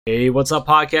Hey, what's up,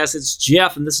 podcast? It's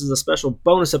Jeff, and this is a special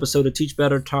bonus episode of Teach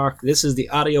Better Talk. This is the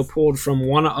audio pulled from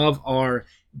one of our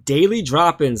daily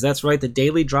drop-ins. That's right, the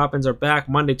daily drop-ins are back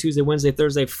Monday, Tuesday, Wednesday,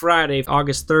 Thursday, Friday,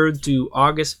 August 3rd to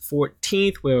August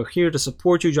 14th. We're here to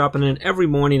support you, dropping in every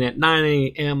morning at 9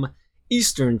 a.m.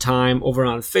 Eastern Time over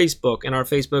on Facebook and our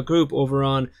Facebook group, over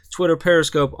on Twitter,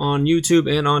 Periscope, on YouTube,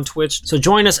 and on Twitch. So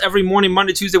join us every morning,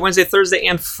 Monday, Tuesday, Wednesday, Thursday,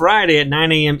 and Friday at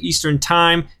 9 a.m. Eastern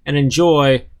Time, and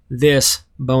enjoy this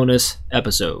bonus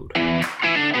episode.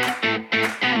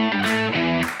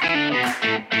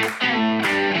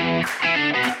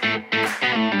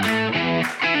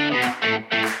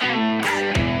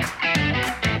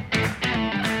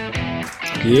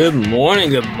 Good morning,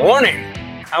 good morning.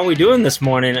 How are we doing this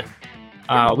morning?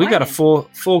 We got a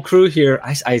full crew here.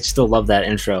 I still love that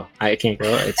intro. I can't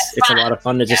go. It's a lot of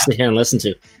fun to just sit here and listen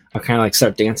to. I kind of like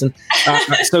start dancing.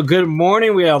 So good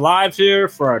morning. We are live here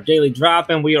for our daily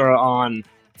drop-in. We are on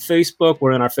Facebook.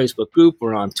 We're in our Facebook group.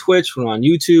 We're on Twitch. We're on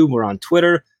YouTube. We're on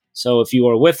Twitter. So if you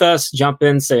are with us, jump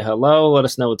in, say hello. Let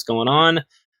us know what's going on.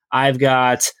 I've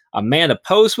got Amanda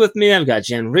Post with me. I've got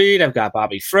Jen Reed. I've got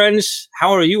Bobby French.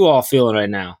 How are you all feeling right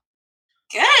now?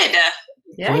 Good.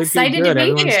 Yeah, excited to be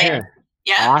Everyone's here.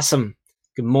 Yeah. Awesome.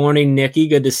 Good morning, Nikki.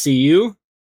 Good to see you.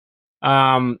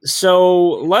 So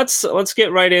let's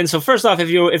get right in. So first off, if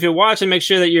you're watching, make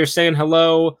sure that you're saying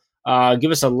hello. Give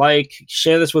us a like.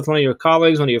 Share this with one of your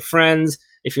colleagues, one of your friends.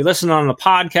 If you're listening on the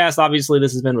podcast, obviously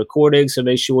this has been recorded, so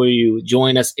make sure you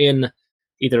join us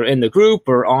either in the group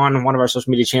or on one of our social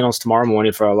media channels tomorrow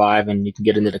morning for our live, and you can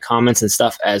get into the comments and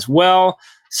stuff as well.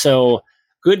 So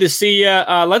good to see you.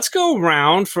 Let's go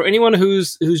around for anyone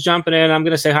who's jumping in. I'm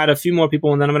going to say hi to a few more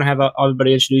people, and then I'm going to have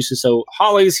everybody introduce you. So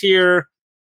Holly's here.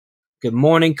 Good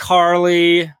morning,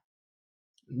 Carly.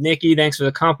 Nikki, thanks for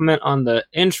the compliment on the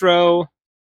intro.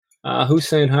 Who's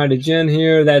saying hi to Jen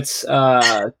here? That's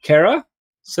Kara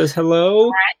says hello.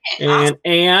 Right. And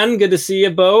Anne, good to see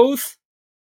you both.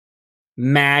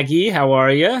 Maggie, how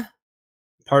are you?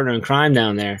 Partner in crime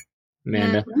down there,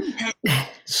 Amanda. Mm-hmm.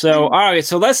 So, all right.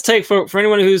 So let's take for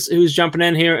anyone who's jumping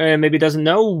in here and maybe doesn't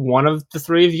know one of the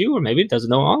three of you, or maybe doesn't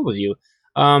know all of you.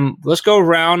 Let's go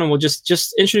around and we'll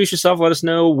just introduce yourself. Let us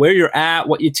know where you're at,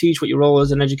 what you teach, what your role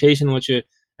is in education, and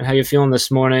how you're feeling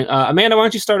this morning. Amanda, why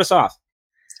don't you start us off?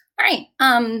 All right.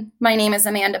 My name is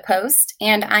Amanda Post,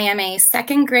 and I am a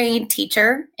second grade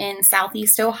teacher in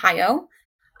Southeast Ohio.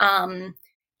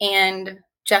 And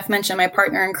Jeff mentioned my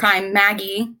partner in crime,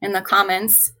 Maggie, in the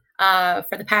comments.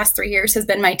 For the past 3 years has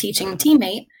been my teaching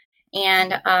teammate.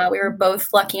 And we were both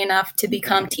lucky enough to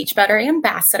become Teach Better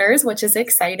ambassadors, which is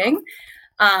exciting.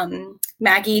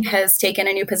 Maggie has taken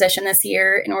a new position this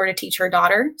year in order to teach her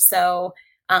daughter. So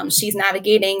she's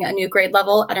navigating a new grade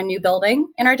level at a new building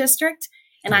in our district.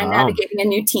 And I'm navigating a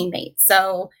new teammate.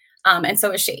 So, and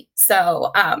so is she.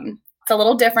 So it's a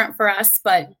little different for us,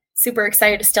 but super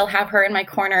excited to still have her in my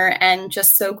corner and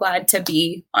just so glad to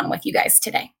be on with you guys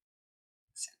today.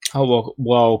 Oh,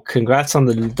 well, congrats on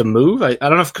the move. I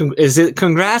don't know if, is it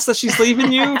congrats that she's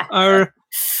leaving you or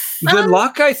good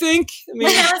luck, I think? I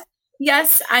mean,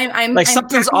 yes, I'm like I'm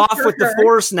something's happy off for with the her.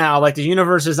 force now. Like the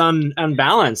universe is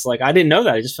unbalanced. Like I didn't know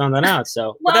that. I just found that out.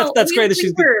 So but that's great that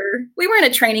she's we were in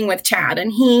a training with Chad,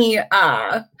 and he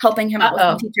helping him out with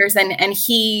some teachers, and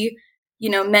he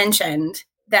mentioned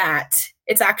that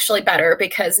it's actually better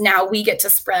because now we get to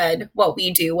spread what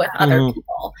we do with other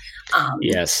people.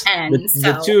 Yes, and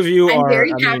the two of you I'm are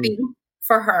very happy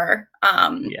for her.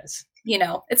 Yes,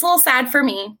 it's a little sad for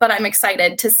me, but I'm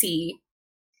excited to see.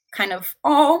 Kind of,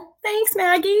 oh, thanks,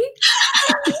 Maggie.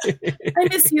 I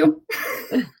miss you.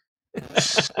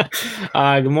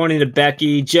 Good morning to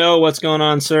Becky. Joe, what's going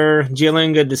on, sir?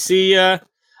 Jillian, good to see you.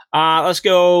 Let's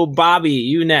go, Bobby.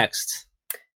 You next.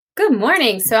 Good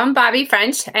morning. So I'm Bobby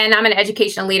French, and I'm an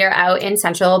educational leader out in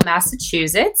Central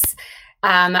Massachusetts.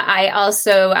 I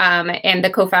also am the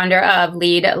co-founder of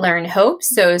Lead, Learn, Hope.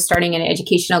 So starting an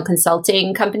educational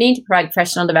consulting company to provide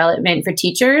professional development for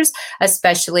teachers,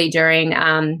 especially during,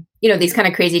 these kind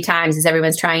of crazy times as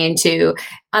everyone's trying to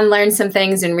unlearn some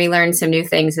things and relearn some new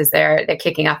things as they're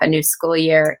kicking off a new school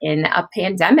year in a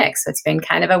pandemic. So it's been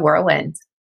kind of a whirlwind.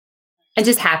 And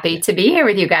just happy to be here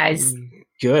with you guys.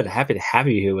 Good. Happy to have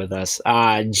you here with us.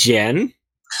 Jen.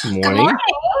 Morning. Good morning.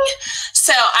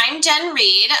 So I'm Jen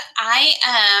Reed. I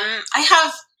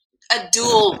have a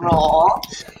dual role.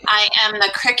 I am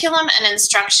the curriculum and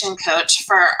instruction coach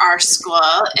for our school.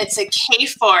 It's a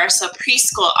K-4, so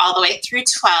preschool all the way through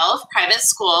 12, private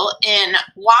school in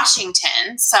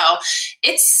Washington. So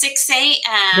it's 6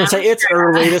 a.m. It's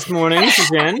early this morning,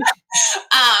 Jen. And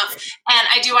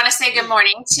I do want to say good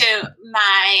morning to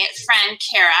my friend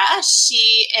Kara.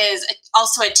 She is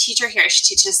also a teacher here.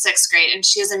 She teaches 6th grade, and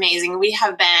she is amazing. We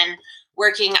have been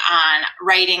working on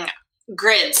writing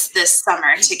grids this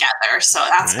summer together, so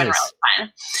that's been really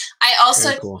fun. I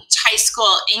also teach high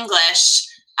school English,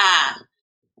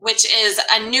 which is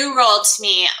a new role to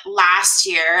me last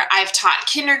year. I've taught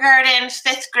kindergarten,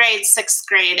 5th grade, 6th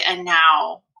grade, and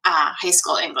now high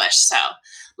school English. So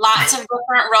lots of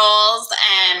different roles,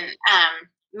 and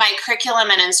my curriculum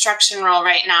and instruction role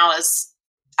right now is,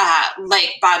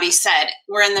 like Bobby said,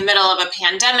 we're in the middle of a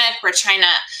pandemic. We're trying to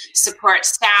support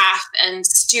staff and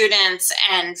students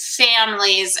and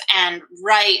families and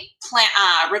write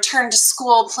return to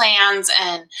school plans.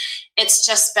 And it's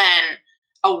just been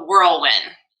a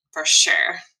whirlwind for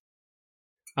sure.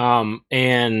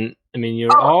 And I mean,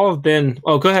 you're all have been,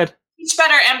 go ahead. Teach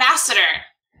Better ambassador.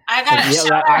 I got it.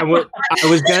 I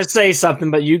was going to say something,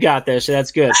 but you got there, so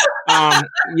that's good.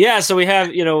 So we have,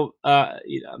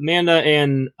 Amanda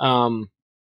and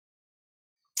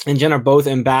Jen are both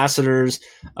ambassadors.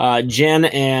 Jen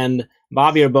and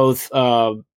Bobby are both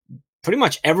pretty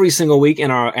much every single week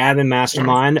in our admin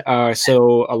mastermind.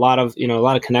 So a lot of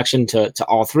connection to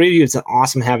all three of you. It's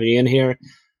awesome having you in here.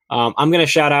 I'm going to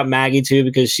shout out Maggie too,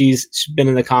 because she's been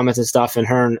in the comments and stuff, and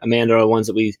her and Amanda are the ones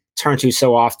that we turn to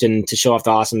so often to show off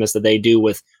the awesomeness that they do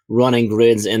with running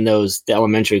grids in the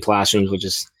elementary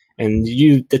classrooms, and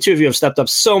the two of you have stepped up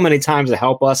so many times to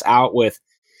help us out with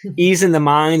easing the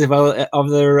minds of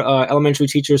their elementary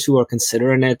teachers who are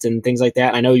considering it and things like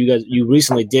that. I know you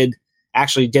recently did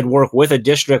work with a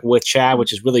district with Chad,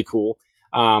 which is really cool.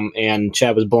 And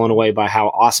Chad was blown away by how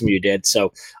awesome you did.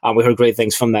 So we heard great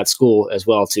things from that school as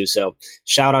well too. So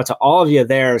shout out to all of you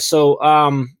there. So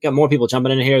got more people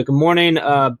jumping in here. Good morning,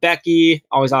 Becky.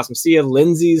 Always awesome to see you.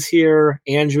 Lindsay's here.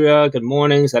 Andrea, good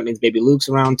morning. So that means baby Luke's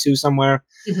around too somewhere.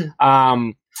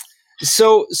 Mm-hmm.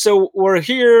 So we're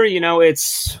here.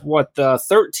 It's the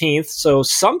 13th. So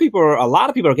a lot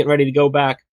of people are getting ready to go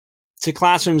back to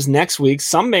classrooms next week.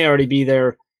 Some may already be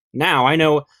there now. I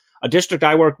know a district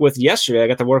I worked with yesterday, I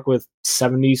got to work with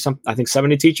 70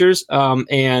 teachers.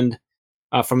 And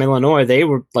from Illinois, they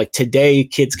were like, today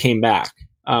kids came back.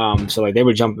 So they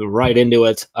were jumping right into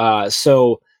it.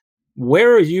 So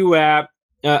where are you at?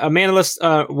 Amanda,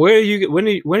 when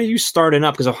are you starting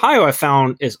up? Because Ohio, I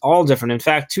found, is all different. In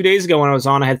fact, 2 days ago when I was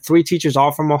on, I had 3 teachers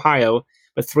all from Ohio,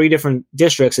 but 3 different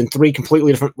districts and 3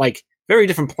 completely different, very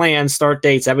different plans, start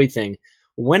dates, everything.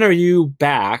 When are you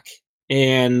back?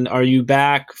 And are you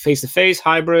back face-to-face,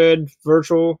 hybrid,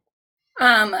 virtual?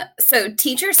 So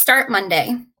teachers start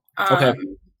Monday. Okay.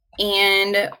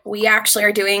 And we actually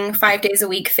are doing 5 days a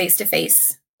week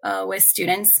face-to-face with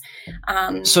students.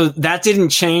 So that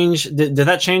didn't change. Did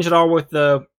that change at all with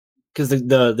because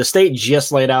the state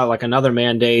just laid out like another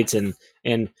mandate, and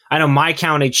I know my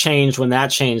county changed when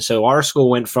that changed. So our school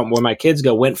went from where my kids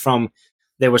went from,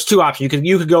 there was 2 options.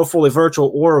 You could go fully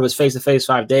virtual, or it was face-to-face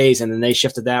 5 days, and then they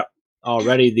shifted that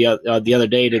already the other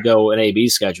day to go an A/B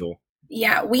schedule.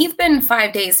 Yeah, we've been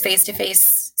 5 days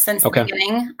face-to-face since the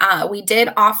beginning. We did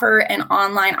offer an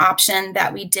online option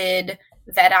that we did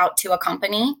vet out to a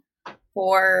company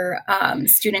for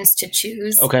students to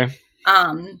choose. Okay.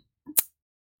 And,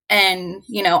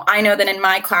 I know that in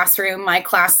my classroom, my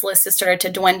class list has started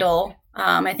to dwindle.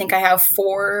 I think I have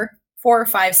 4 or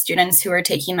 5 students who are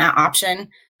taking that option.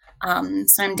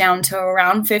 So I'm down to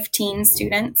around 15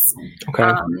 students.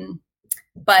 Okay.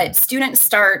 But students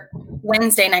start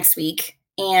Wednesday next week,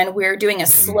 and we're doing a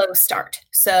slow start.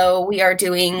 So we are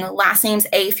doing last names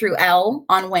A through L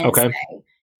on Wednesday,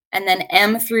 and then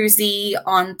M through Z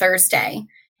on Thursday.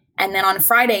 And then on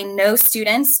Friday, no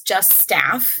students, just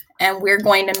staff. And we're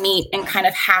going to meet and kind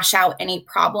of hash out any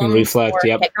problems or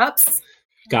hiccups.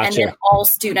 Gotcha. And then all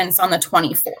students on the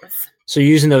 24th. So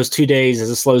using those 2 days as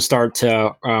a slow start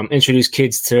to introduce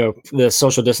kids to the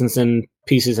social distancing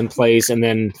pieces in place. And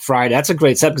then Friday, that's a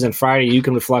great step, because then Friday you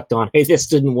can reflect on, hey, this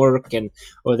didn't work,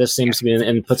 or this seems to be,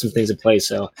 and put some things in place.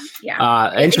 So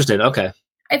interesting. Okay.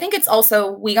 I think it's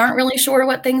also, we aren't really sure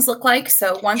what things look like.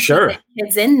 So once we get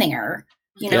kids in there,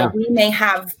 we may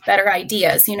have better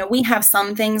ideas. We have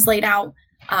some things laid out.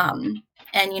 And,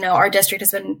 our district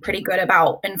has been pretty good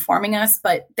about informing us,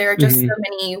 but there are just so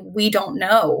many we don't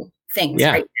know things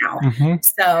right now.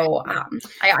 So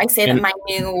I say that my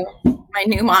new my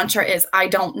new mantra is I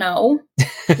don't know,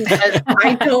 because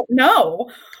I don't know.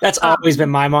 That's always been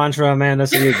my mantra, Amanda,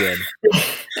 so you're good.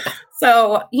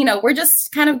 So, we're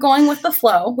just kind of going with the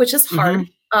flow, which is hard,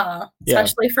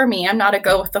 especially for me. I'm not a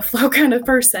go with the flow kind of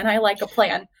person. I like a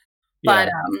plan. But,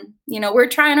 we're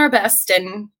trying our best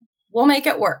and we'll make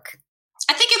it work.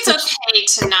 I think it's okay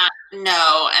to not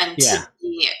know and to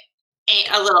be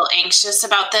a little anxious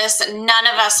about this. None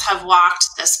of us have walked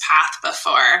this path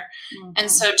before. Mm-hmm.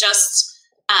 And so just,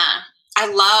 I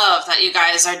love that you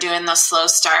guys are doing the slow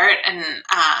start and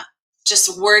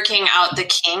just working out the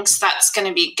kinks. That's going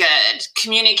to be good.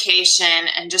 Communication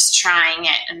and just trying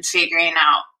it and figuring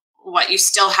out what you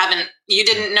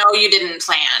didn't know, you didn't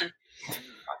plan.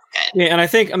 Good. Yeah, and I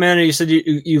think, Amanda, you said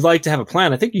you like to have a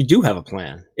plan. I think you do have a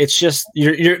plan. It's just you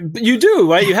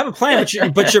do, right? You have a plan,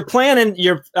 but you're planning.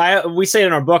 We say it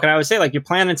in our book, and I would say like you're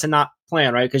planning to not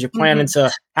plan, right? Because you're planning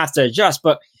to have to adjust.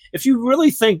 But if you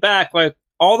really think back, like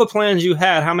all the plans you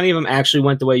had, how many of them actually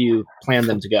went the way you planned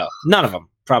them to go? None of them,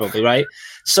 probably, right?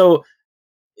 So,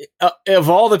 of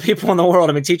all the people in the world,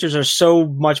 I mean, teachers are so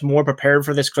much more prepared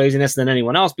for this craziness than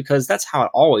anyone else because that's how it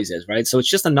always is, right? So it's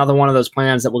just another one of those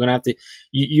plans that we're going to have to,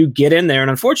 you get in there. And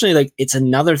unfortunately, like it's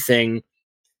another thing.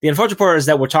 The unfortunate part is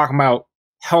that we're talking about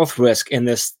health risk in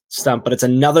this stuff, but it's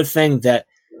another thing that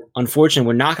unfortunately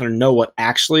we're not going to know what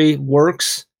actually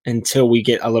works until we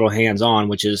get a little hands-on,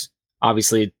 which is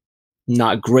obviously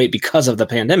not great because of the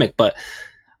pandemic, but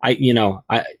you're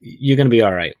going to be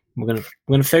all right. We're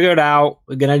gonna figure it out.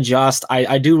 We're gonna adjust.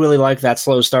 I do really like that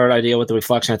slow start idea with the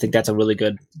reflection. I think that's a really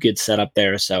good setup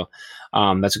there. So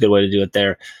that's a good way to do it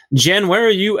there. Jen, where are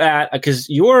you at? Because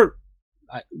you're,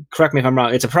 correct me if I'm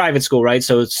wrong, it's a private school, right?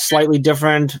 So it's slightly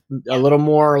different, a little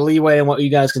more leeway in what you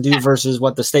guys can do versus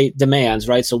what the state demands,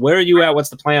 right? So where are you at? What's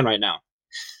the plan right now?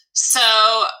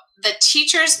 So the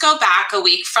teachers go back a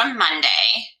week from Monday,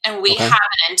 and we have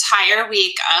an entire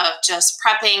week of just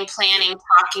prepping, planning,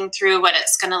 talking through what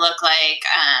it's going to look like,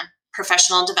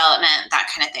 professional development, that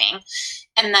kind of thing.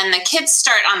 And then the kids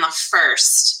start on the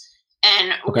 1st.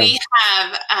 And we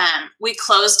have, we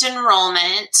closed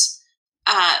enrollment.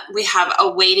 We have a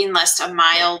waiting list a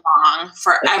mile long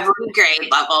for every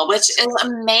grade level, which is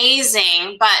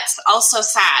amazing, but also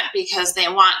sad because they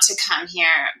want to come here,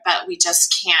 but we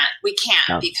just can't. We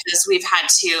can't because we've had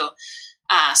to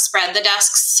spread the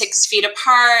desks 6 feet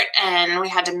apart, and we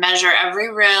had to measure every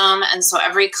room. And so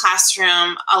every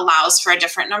classroom allows for a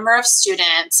different number of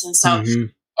students. And so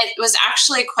it was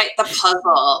actually quite the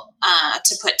puzzle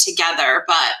to put together,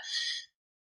 but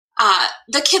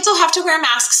the kids will have to wear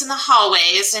masks in the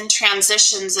hallways and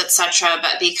transitions, etc.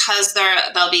 But because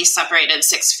they'll be separated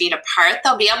 6 feet apart,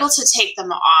 they'll be able to take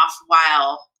them off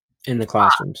while in the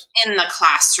classrooms. In the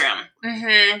classroom.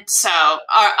 So,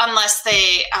 unless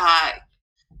they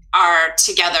are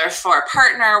together for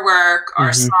partner work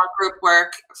or small group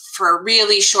work for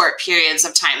really short periods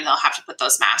of time, they'll have to put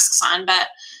those masks on. But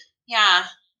yeah.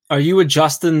 Are you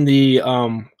adjusting the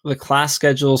class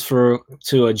schedules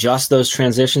to adjust those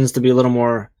transitions to be a little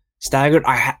more staggered?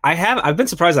 I've been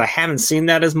surprised that I haven't seen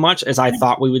that as much as I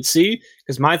thought we would see,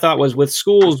 because my thought was with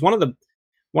schools, one of the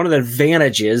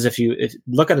advantages, if you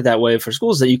look at it that way for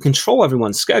schools, that you control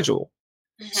everyone's schedule.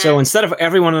 So instead of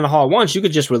everyone in the hall at once, you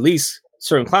could just release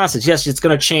certain classes. Yes, it's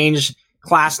going to change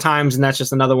class times, and that's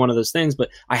just another one of those things, but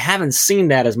I haven't seen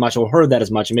that as much or heard that as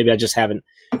much, and maybe I just haven't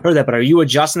heard that. But are you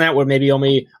adjusting that where maybe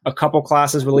only a couple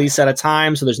classes release at a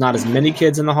time, so there's not as many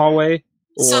kids in the hallway?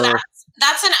 Or? So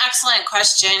that's an excellent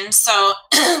question. So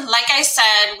like I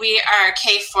said, we are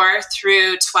K4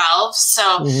 through 12,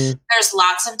 so there's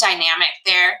lots of dynamic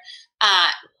there.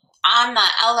 On the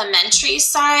elementary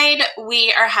side,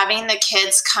 we are having the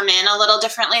kids come in a little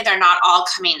differently. They're not all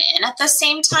coming in at the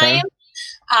same time.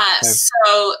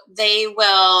 So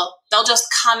they'll just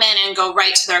come in and go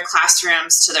right to their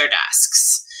classrooms, to their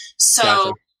desks.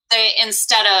 So they,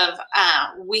 instead of,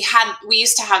 we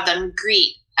used to have them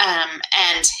greet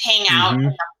and hang out in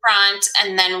the front,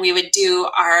 and then we would do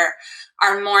our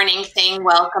morning thing,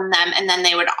 welcome them, and then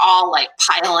they would all like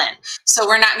pile in. So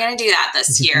we're not going to do that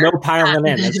this year. No piling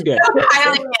in. That's good. No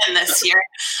piling in this year.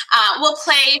 We'll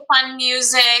play fun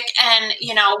music and,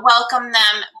 welcome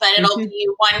them, but it'll be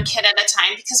one kid at a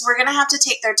time because we're going to have to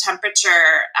take their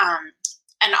temperature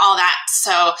and all that.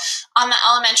 So on the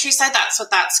elementary side, that's what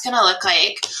that's going to look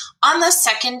like. On the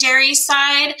secondary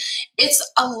side,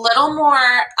 it's a little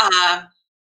more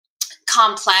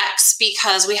complex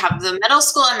because we have the middle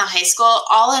school and the high school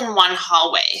all in one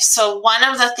hallway. So one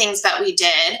of the things that we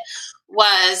did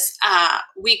was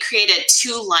we created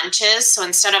 2 lunches. So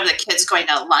instead of the kids going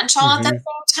to lunch all at the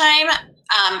same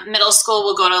time, middle school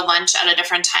will go to lunch at a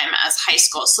different time as high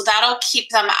school. So that'll keep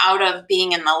them out of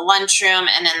being in the lunchroom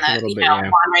and in the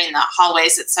wandering the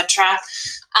hallways, etc.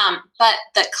 But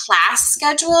the class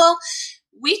schedule,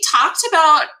 we talked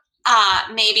about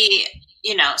maybe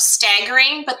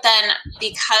staggering, but then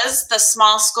because the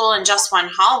small school and just one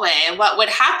hallway, what would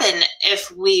happen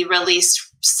if we released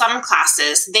some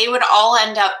classes? They would all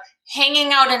end up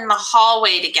hanging out in the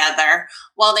hallway together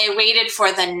while they waited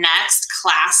for the next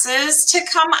classes to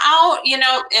come out,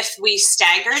 if we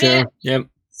staggered it. Yep.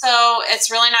 So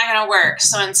it's really not going to work.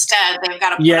 So instead, they've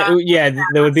got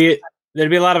to there'd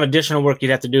be a lot of additional work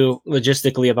you'd have to do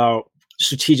logistically about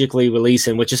strategically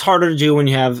releasing, which is harder to do when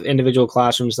you have individual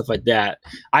classrooms, stuff like that.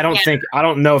 I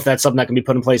don't know if that's something that can be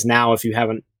put in place now if you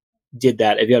haven't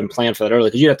planned for that early,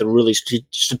 because you'd have to really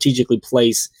strategically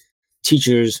place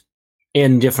teachers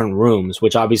in different rooms,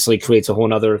 which obviously creates a whole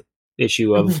nother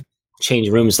issue of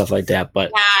changing rooms and stuff like that.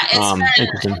 But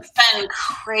it's been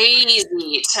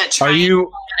crazy to try.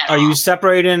 Are you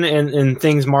separating and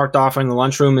things marked off in the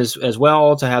lunchroom as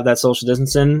well to have that social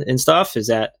distancing and stuff? Is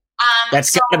that that's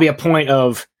got to be a point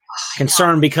of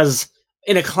concern, because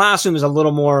in a classroom is a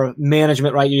little more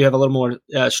management, right? You have a little more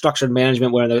structured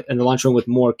management, where in the lunchroom with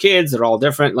more kids, they're all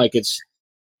different. Like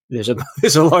there's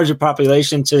a larger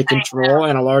population to control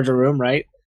in a larger room, right?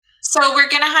 So we're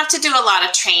going to have to do a lot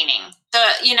of training.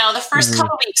 The first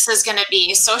couple weeks is going to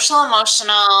be social,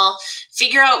 emotional,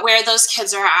 figure out where those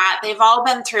kids are at. They've all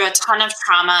been through a ton of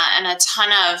trauma and a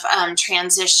ton of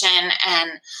transition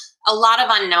and a lot of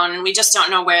unknown, and we just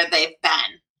don't know where they've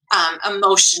been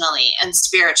emotionally and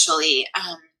spiritually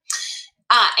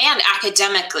and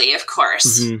academically, of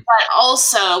course. But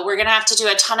also, we're going to have to do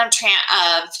a ton of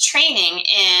training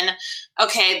in,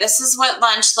 okay, this is what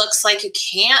lunch looks like. You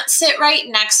can't sit right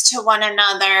next to one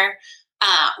another.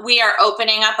 We are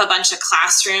opening up a bunch of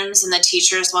classrooms, and the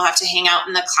teachers will have to hang out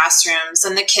in the classrooms,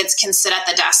 and the kids can sit at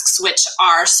the desks, which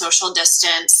are social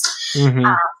distance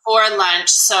for lunch.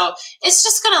 So it's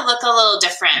just going to look a little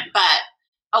different,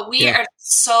 but we are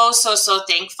so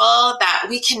thankful that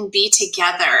we can be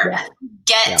together,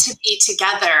 get to be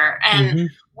together. And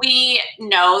we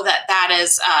know that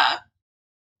is,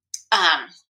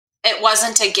 it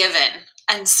wasn't a given.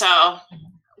 And so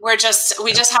we just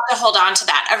have to hold on to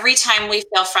that. Every time we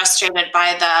feel frustrated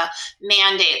by the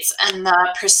mandates and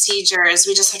the procedures,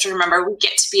 we just have to remember we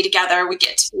get to be together.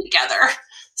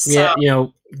 So. Yeah,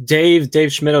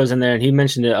 Dave Schmidt was in there, and he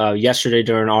mentioned it yesterday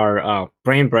during our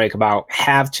brain break about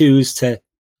have tos to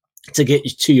get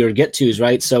to your get tos,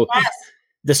 right? So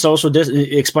the social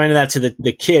explaining that to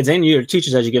the kids and your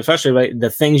teachers as you get frustrated, right? The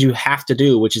things you have to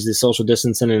do, which is the social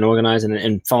distancing and organizing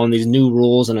and following these new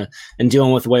rules and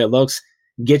dealing with the way it looks,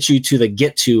 get you to the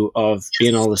get to of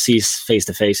being able to see face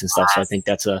to face and stuff. So I think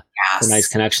that's a nice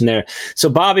connection there. So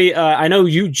Bobby, I know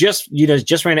you just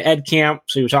ran an ed camp,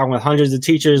 so you were talking with hundreds of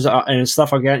teachers and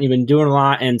stuff like that. You've been doing a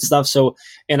lot and stuff. So,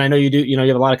 and I know you do, you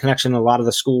have a lot of connection to a lot of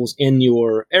the schools in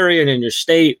your area and in your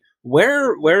state.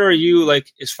 Where are you,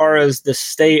 like, as far as the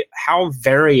state? How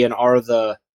varying are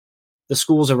the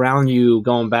schools around you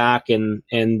going back, and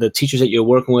the teachers that you're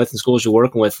working with and schools you're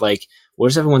working with? Like,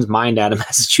 where's everyone's mind at in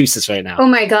Massachusetts right now? Oh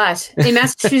my gosh, in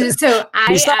Massachusetts. So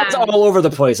it's all over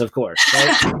the place, of course.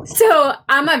 Right? So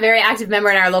I'm a very active member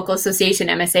in our local association,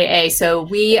 MSAA. So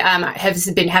we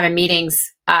have been having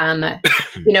meetings,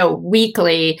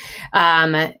 weekly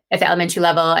at the elementary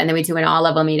level, and then we do an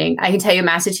all-level meeting. I can tell you,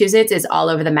 Massachusetts is all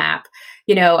over the map.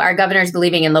 Our governor's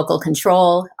believing in local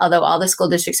control, although all the school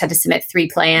districts had to submit 3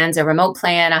 plans: a remote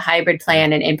plan, a hybrid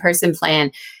plan, an in-person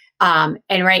plan.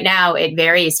 And right now it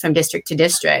varies from district to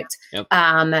district. Yep.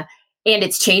 And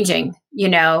it's changing,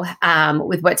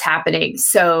 with what's happening.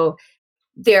 So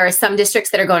there are some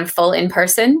districts that are going full in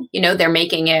person. They're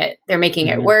making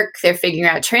it work. They're figuring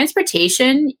out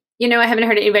transportation. I haven't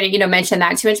heard anybody, mention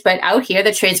that too much, but out here,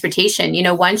 the transportation,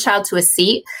 1 child to a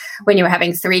seat when you were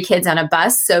having 3 kids on a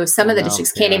bus. So some of the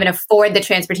districts can't even afford the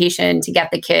transportation to get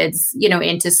the kids,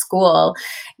 into school,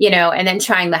 and then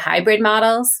trying the hybrid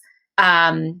models.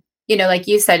 Like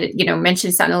you said,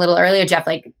 mentioned something a little earlier, Jeff,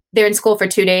 like they're in school for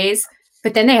 2 days,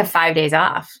 but then they have 5 days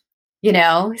off.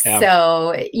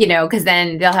 So, because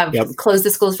then they'll have closed the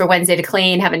schools for Wednesday to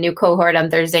clean, have a new cohort on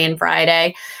Thursday and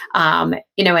Friday. And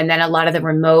then a lot of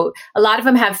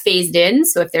them have phased in.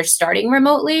 So if they're starting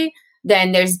remotely,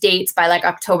 then there's dates by like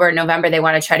October and November, they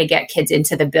want to try to get kids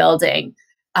into the building.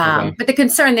 But the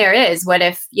concern there is, what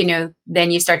if, then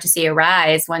you start to see a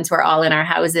rise once we're all in our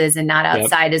houses and not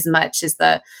outside as much as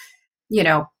the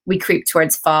we creep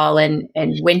towards fall and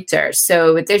winter.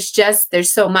 So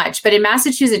there's so much. But in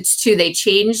Massachusetts too, they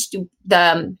changed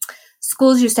the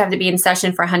schools used to have to be in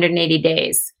session for 180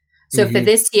 days. So for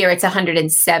this year, it's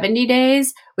 170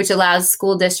 days, which allows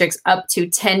school districts up to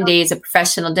 10 days of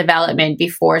professional development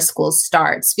before school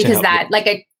starts. Because and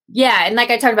like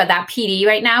I talked about, that PD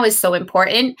right now is so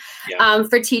important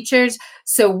for teachers.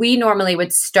 So we normally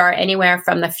would start anywhere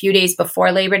from the few days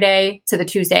before Labor Day to the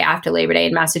Tuesday after Labor Day.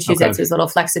 In Massachusetts, there's a little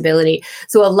flexibility.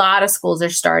 So a lot of schools are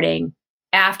starting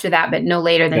after that, but no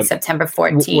later than September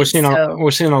 14th.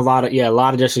 We're seeing a lot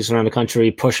of districts around the country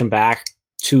pushing back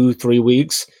 2-3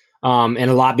 weeks. And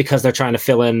a lot because they're trying to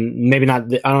fill in, maybe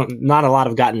not a lot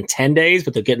have gotten 10 days,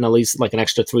 but they're getting at least like an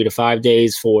extra 3 to 5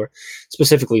 days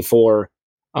specifically for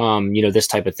this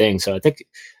type of thing. So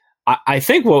I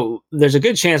think there's a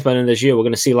good chance by the end of this year, we're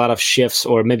going to see a lot of shifts,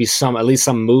 or maybe at least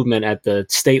some movement at the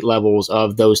state levels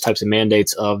of those types of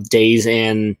mandates of days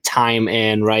and time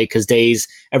and, right? Because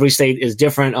every state is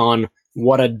different on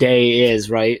what a day is,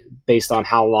 right? Based on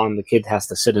how long the kid has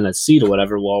to sit in a seat or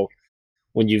whatever. Well,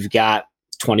 when you've got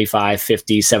 25,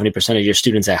 50, 70% of your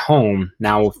students at home,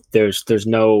 now there's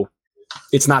no,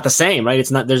 it's not the same, right?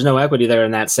 There's no equity there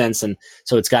in that sense. And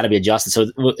so it's got to be adjusted. So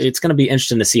it's going to be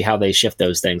interesting to see how they shift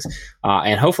those things.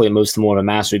 And hopefully it moves to more of a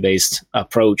mastery-based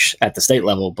approach at the state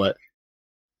level, but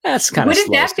that's kind of slow.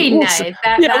 Wouldn't that be nice?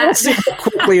 We'll see how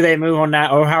quickly they move on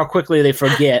that, or how quickly they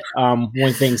forget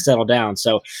when things settle down.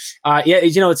 So,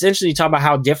 it's interesting you talk about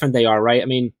how different they are, right? I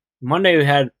mean, Monday we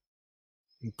had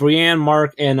Brianne,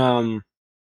 Mark, and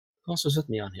who else was with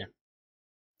me on here?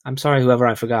 I'm sorry, whoever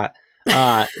I forgot.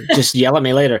 Just yell at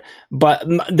me later. But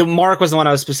the Mark was the one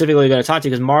I was specifically going to talk to,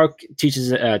 because Mark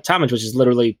teaches Talmadge, which is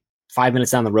literally 5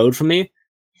 minutes down the road from me,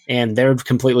 and they're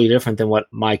completely different than what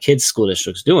my kids' school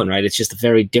district's doing. Right? It's just a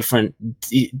very different.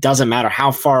 It doesn't matter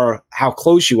how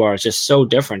close you are. It's just so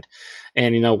different.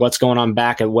 And what's going on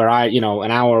back at where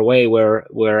an hour away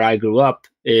where I grew up,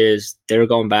 is they're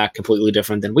going back completely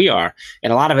different than we are.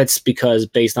 And a lot of it's because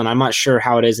based on, I'm not sure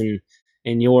how it is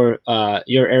in your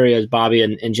areas, Bobby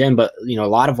and Jen, but a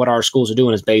lot of what our schools are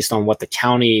doing is based on what the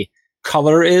county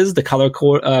color is, the color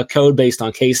code based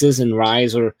on cases and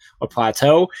rise or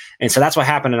plateau. And so that's what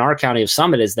happened in our county of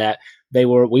Summit, is that we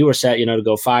were set, to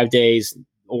go 5 days,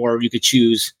 or you could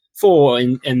choose full.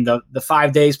 In the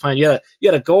 5 days plan, you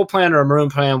had a gold plan or a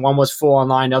maroon plan. One was full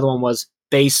online, the other one was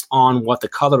based on what the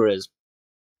color is.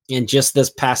 And just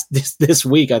this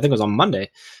week, I think it was on Monday,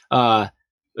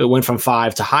 it went from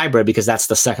 5 to hybrid, because that's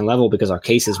the second level, because our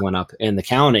cases went up in the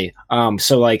county.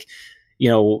 So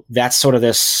that's sort of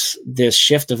this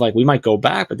shift of like, we might go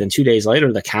back, but then 2 days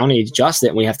later, the county adjusts it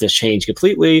and we have to change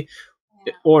completely.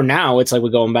 Yeah. Or now it's like we're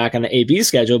going back on the AB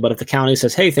schedule, but if the county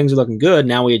says, hey, things are looking good,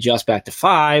 now we adjust back to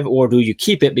 5, or do you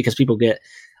keep it because people get,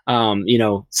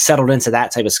 settled into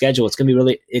that type of schedule? It's going to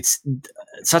be it's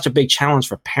such a big challenge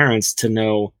for parents to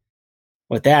know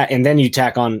what that, and then you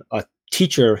tack on a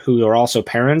teacher who are also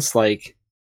parents, like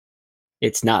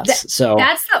it's nuts. So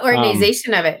that's the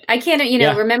organization of it. I can't,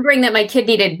 remembering that my kid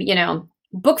needed,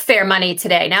 book fair money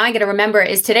today. Now I got to remember,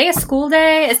 is today a school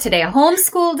day? Is today a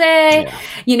homeschool day?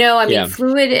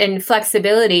 Fluid and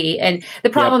flexibility. And the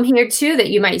problem here too,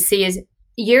 that you might see, is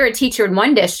you're a teacher in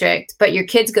one district, but your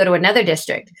kids go to another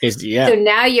district. So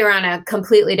now you're on a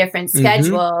completely different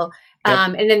schedule.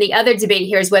 And then the other debate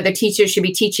here is whether teachers should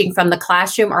be teaching from the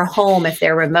classroom or home if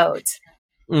they're remote.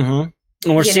 And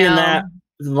we're seeing that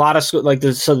a lot of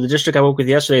schools, so the district I worked with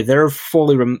yesterday, they're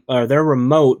fully they're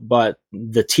remote, but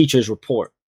the teachers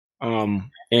report.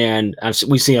 And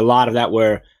we see a lot of that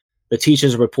where the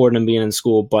teachers are reporting and being in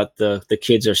school, but the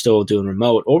kids are still doing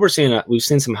remote. Or we've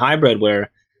seen some hybrid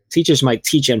where teachers might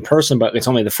teach in person, but it's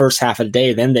only the first half of the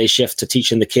day. Then they shift to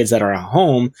teaching the kids that are at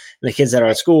home, and the kids that are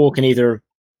at school can either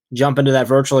jump into that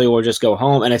virtually or just go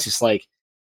home. And it's just like,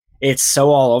 it's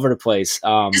so all over the place.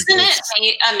 Isn't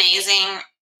it amazing,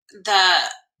 the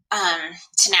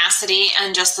tenacity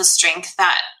and just the strength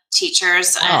that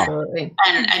teachers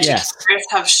and educators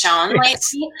have shown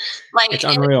lately? Like, it's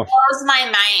unreal. It blows my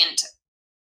mind.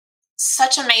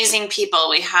 Such amazing people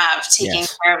we have taking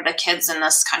care of the kids in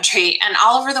this country and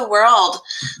all over the world.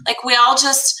 Like, we all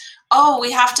just,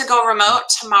 we have to go remote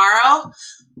tomorrow.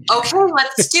 Okay,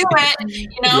 let's do it.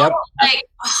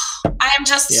 I'm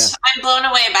blown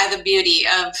away by the beauty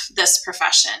of this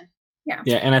profession. Yeah.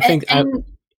 And I think,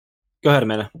 go ahead,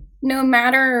 Amanda. No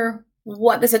matter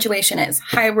what the situation is,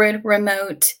 hybrid,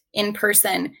 remote, in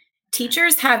person,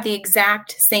 teachers have the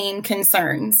exact same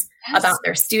concerns about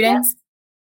their students.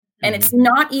 And it's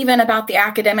not even about the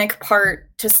academic part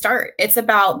to start. It's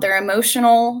about their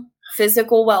emotional,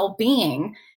 physical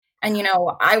well-being. And,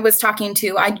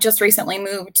 I just recently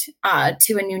moved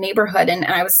to a new neighborhood, and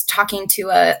I was talking to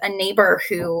a neighbor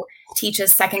who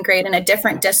teaches second grade in a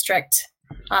different district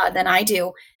than I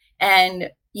do.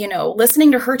 And,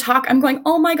 listening to her talk, I'm going,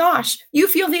 oh my gosh, you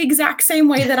feel the exact same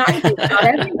way that I do about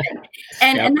everything.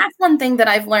 And that's one thing that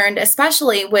I've learned,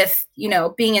 especially with,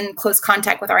 being in close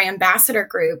contact with our ambassador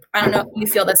group. I don't know if you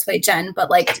feel this way, Jen, but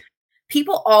like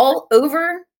people all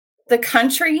over the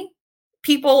country,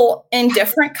 people in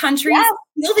different countries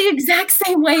feel the exact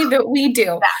same way that we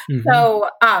do. Mm-hmm. So,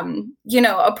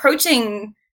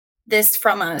 approaching this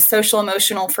from a social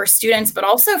emotional for students, but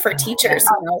also for teachers,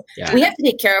 we have to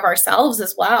take care of ourselves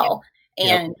as well.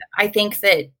 And I think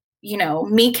that,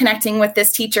 me connecting with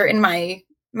this teacher in my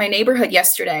neighborhood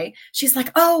yesterday, she's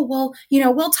like, oh, well,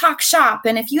 we'll talk shop.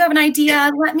 And if you have an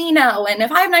idea, let me know. And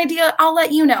if I have an idea, I'll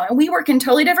let you know. And we work in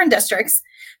totally different districts.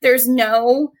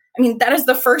 That is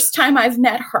the first time I've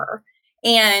met her.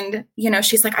 And,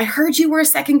 she's like, I heard you were a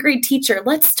second grade teacher.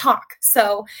 Let's talk.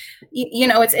 So,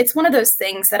 it's one of those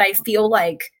things that I feel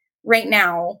like right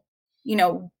now,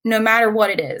 no matter what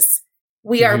it is,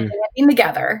 we are banding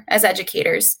together as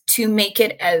educators to make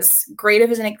it as great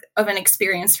of an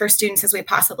experience for students as we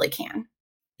possibly can.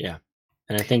 Yeah.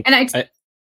 And I think,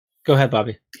 go ahead,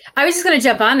 Bobby. I was just going to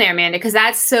jump on there, Amanda, because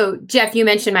Jeff, you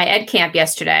mentioned my Ed Camp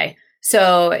yesterday.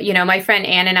 So, my friend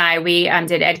Ann and I, we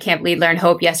did Ed Camp Lead, Learn,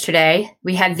 Hope yesterday.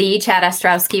 We had the Chad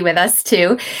Ostrowski with us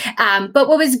too. But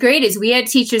what was great is we had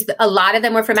teachers, a lot of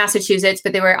them were from Massachusetts,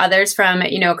 but there were others from,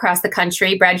 across the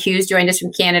country. Brad Hughes joined us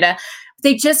from Canada.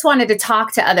 They just wanted to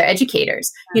talk to other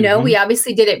educators. We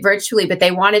obviously did it virtually, but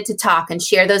they wanted to talk and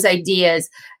share those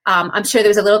ideas. I'm sure there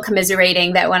was a little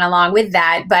commiserating that went along with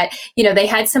that, but, they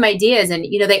had some ideas and,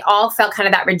 they all felt kind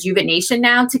of that rejuvenation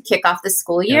now to kick off the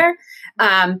school year.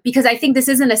 Because I think this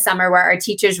isn't a summer where our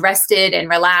teachers rested and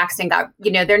relaxed and got,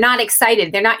 they're not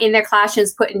excited. They're not in their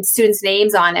classrooms putting students'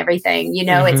 names on everything.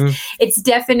 It's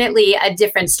definitely a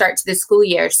different start to the school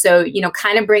year. So,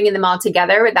 kind of bringing them all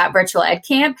together with that virtual Ed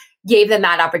Camp gave them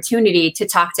that opportunity to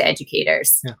talk to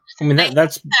educators. Yeah.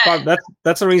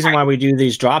 That's the reason why we do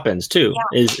these drop-ins too,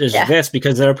 is this,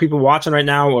 because there are people watching right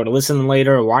now or listening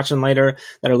later or watching later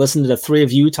that are listening to the three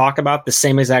of you talk about the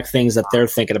same exact things that they're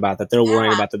thinking about, that they're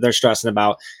worrying about, that they're stressing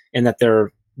about, and that they're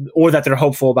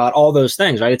hopeful about, all those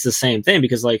things, right? It's the same thing,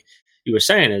 because like you were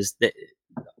saying, is that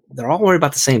they're all worried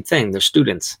about the same thing. They're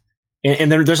students.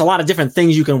 And there's a lot of different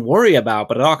things you can worry about,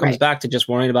 but it all comes back to just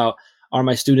worrying about, are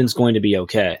my students going to be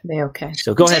okay? They're okay.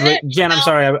 So go ahead, Jen. I'm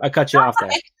sorry, I cut you off there.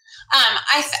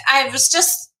 I was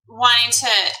just wanting to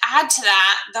add to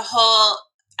that the whole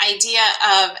idea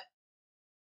of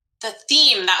the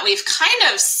theme that we've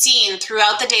kind of seen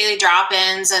throughout the daily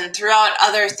drop-ins and throughout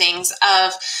other things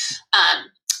of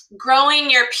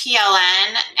growing your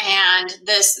PLN and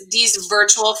these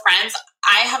virtual friends.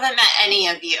 I haven't met any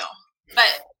of you,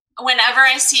 but whenever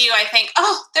I see you, I think,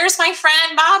 oh, there's my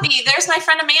friend Bobby. There's my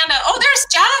friend Amanda. Oh, there's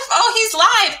Jeff. Oh, he's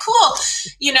live. Cool.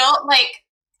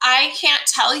 I can't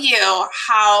tell you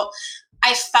how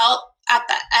I felt at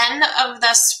the end of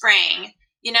the spring.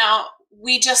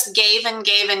 We just gave and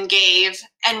gave and gave,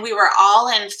 and we were all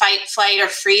in fight, flight, or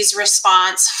freeze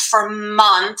response for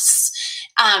months.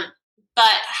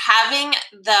 But having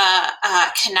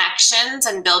the connections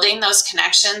and building those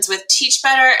connections with Teach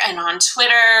Better and on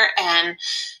Twitter, and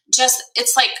just,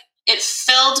 it's like it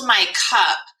filled my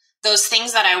cup, those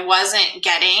things that I wasn't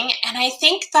getting. And I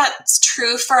think that's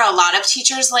true for a lot of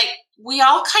teachers. Like, we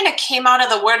all kind of came out of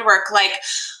the woodwork like,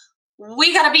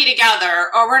 we got to be together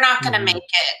or we're not going to make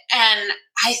it. And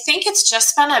I think it's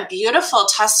just been a beautiful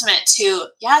testament to,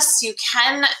 yes, you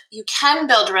can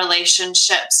build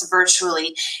relationships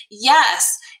virtually.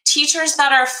 Yes, teachers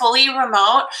that are fully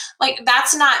remote, like,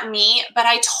 that's not me, but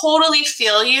I totally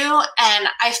feel you. And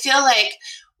I feel like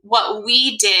what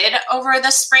we did over the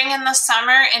spring and the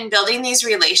summer in building these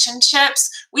relationships,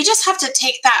 we just have to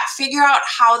take that, figure out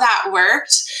how that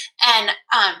worked, and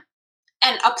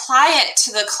apply it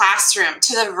to the classroom,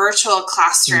 to the virtual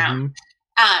classroom.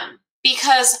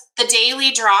 Because the daily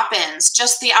drop-ins,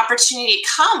 just the opportunity,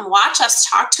 come watch us,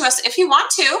 talk to us if you want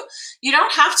to. You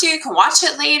don't have to, you can watch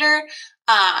it later.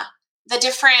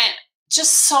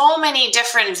 Just so many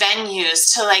different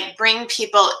venues to like bring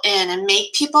people in and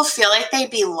make people feel like they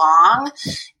belong.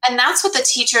 And that's what the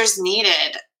teachers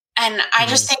needed. And I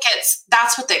just think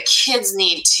that's what the kids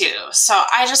need too. So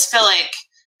I just feel like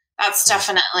that's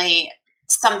definitely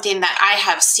something that I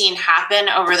have seen happen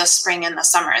over the spring and the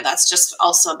summer. That's just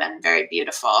also been very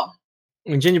beautiful.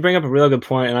 And Jen, you bring up a real good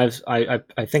point, and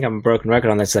I think I'm a broken record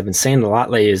on this. I've been saying it a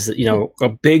lot lately. Is that, a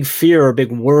big fear, a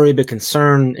big worry, big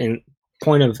concern, and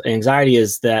point of anxiety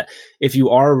is that if you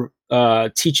are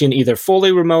teaching either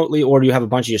fully remotely or do you have a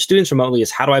bunch of your students remotely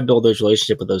is how do I build those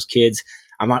relationships with those kids?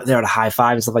 I'm out there to high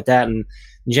five and stuff like that. And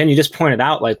Jen, you just pointed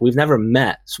out, like, we've never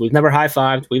met. So we've never high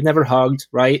fived. We've never hugged,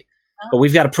 right? But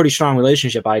we've got a pretty strong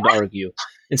relationship, I'd argue.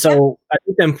 And so I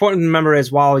think the important to remember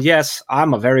is, while, yes,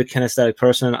 I'm a very kinesthetic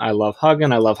person. I love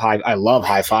hugging. I love high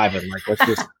fiving. Like, what's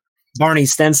this Barney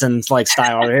Stinson's like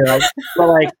style right here,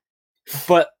 right?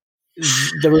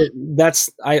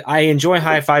 I enjoy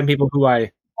high fiving people who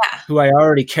I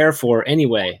already care for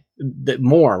anyway.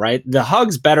 More, right? The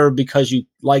hug's better because you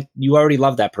already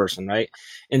love that person, right?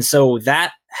 And so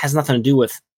that has nothing to do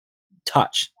with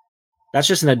touch. That's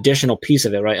just an additional piece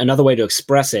of it, right? Another way to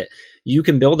express it. You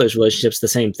can build those relationships the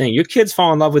same thing. Your kids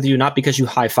fall in love with you not because you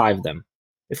high five them.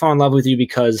 They fall in love with you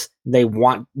because they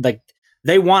want to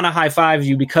high five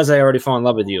you because they already fall in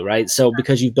love with you, right? So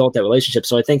because you've built that relationship.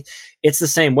 So I think it's the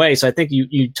same way. So I think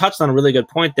you touched on a really good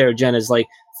point there, Jen, is like,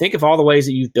 think of all the ways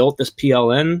that you've built this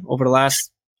PLN over the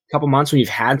last couple months when you've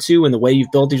had to, and the way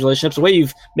you've built these relationships, the way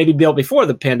you've maybe built before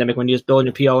the pandemic when you just building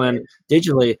your PLN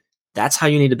digitally. That's how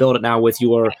you need to build it now with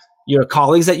your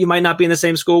colleagues that you might not be in the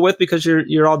same school with because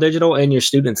you're all digital, and your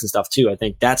students and stuff too. I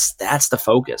think that's the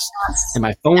focus. And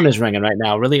my phone is ringing right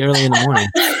now, really early in the morning.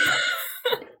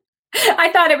 I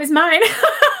thought it was mine.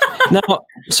 No,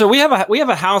 so we have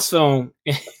a house phone.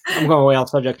 I'm going way off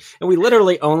subject, and we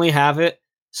literally only have it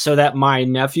so that my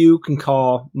nephew can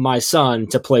call my son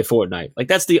to play Fortnite. Like,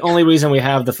 that's the only reason we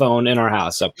have the phone in our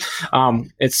house. So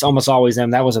it's almost always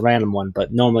them. That was a random one,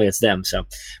 but normally it's them. So,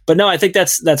 but no, I think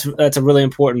that's a really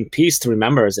important piece to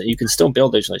remember, is that you can still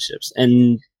build those relationships.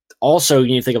 And also, you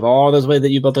need to think of all those ways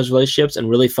that you built those relationships and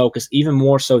really focus even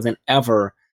more so than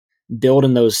ever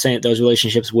building those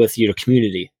relationships with your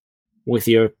community, with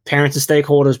your parents and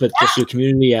stakeholders, but just your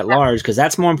community at large, because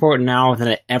that's more important now than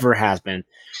it ever has been.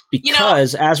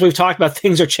 Because as we've talked about,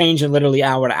 things are changing literally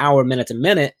hour to hour, minute to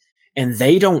minute, and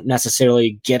they don't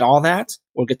necessarily get all that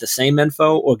or get the same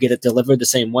info or get it delivered the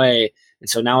same way. And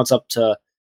so now it's up to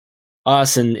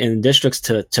us and districts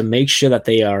to make sure that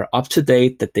they are up to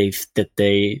date, that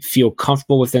they feel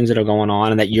comfortable with things that are going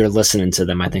on, and that you're listening to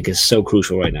them. I think is so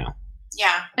crucial right now.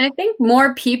 Yeah. And I think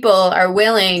more people are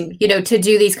willing, to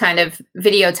do these kind of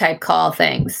video type call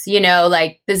things,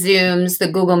 like the Zooms,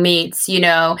 the Google Meets,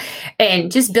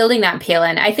 and just building that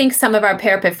PLN. I think some of our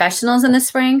paraprofessionals in the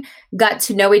spring got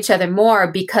to know each other more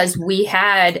because we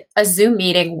had a Zoom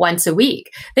meeting once a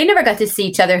week. They never got to see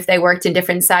each other if they worked in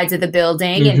different sides of the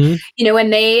building. Mm-hmm. And, when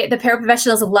the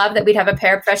paraprofessionals loved that we'd have a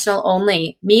paraprofessional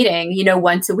only meeting,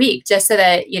 once a week, just so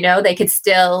that, they could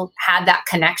still have that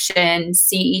connection,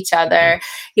 see each other.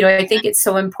 I think it's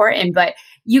so important, but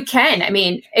you can,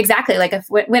 exactly. Like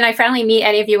when I finally meet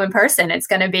any of you in person, it's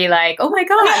going to be like, oh my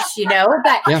gosh,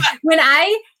 but when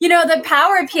the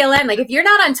power of PLN, like if you're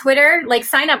not on Twitter, like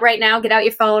sign up right now, get out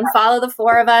your phone, follow the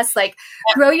four of us, like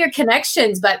grow your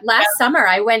connections. But last summer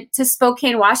I went to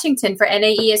Spokane, Washington for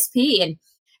NAESP, and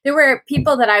there were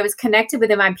people that I was connected with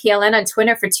in my PLN on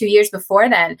Twitter for 2 years before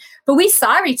then, but we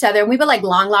saw each other and we were like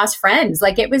long lost friends.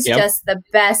 Like it was just the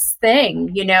best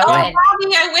thing, Oh,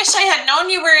 Bobby, I wish I had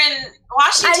known you were in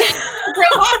Washington.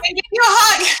 And give you a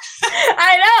hug.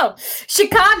 I know.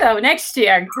 Chicago next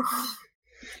year.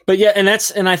 But yeah, and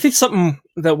I think something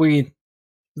that we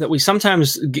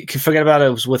sometimes forget about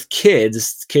is with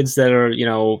kids that are,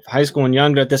 high school and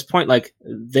younger at this point, like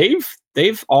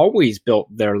they've always built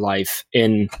their life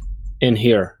in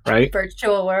here, right?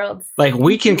 Virtual worlds. Like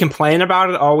we can complain about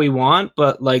it all we want,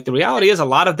 but like the reality is a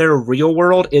lot of their real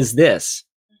world is this.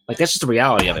 Like that's just the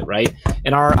reality of it, right?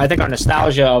 And I think our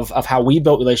nostalgia of how we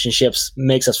built relationships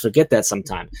makes us forget that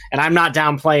sometimes. And I'm not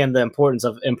downplaying the importance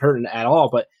of impertinent at all,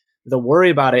 but the worry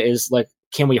about it is like,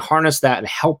 can we harness that and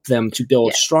help them to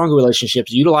build stronger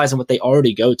relationships, utilizing what they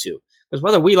already go to? Because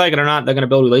whether we like it or not, they're going to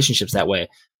build relationships that way.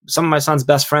 Some of my son's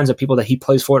best friends are people that he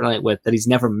plays Fortnite with that he's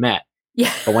never met.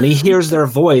 Yeah. But when he hears their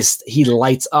voice, he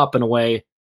lights up in a way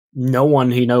no one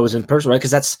he knows in person, right?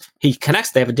 Because he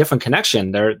connects. They have a different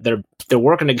connection. They're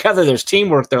working together. There's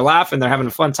teamwork. They're laughing. They're having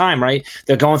a fun time, right?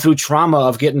 They're going through trauma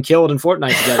of getting killed in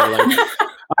Fortnite together. Like,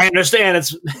 I understand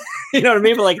it's, you know what I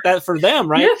mean? But like that for them,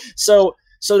 right? Yeah. So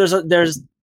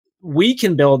we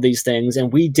can build these things,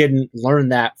 and we didn't learn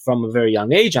that from a very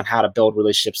young age on how to build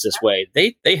relationships this way.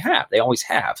 They always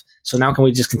have. So now can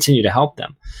we just continue to help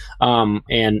them,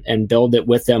 and build it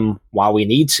with them while we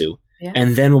need to. Yeah.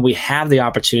 And then when we have the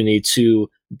opportunity to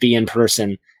be in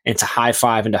person and to high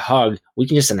five and to hug, we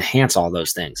can just enhance all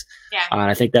those things. Yeah. And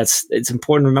I think it's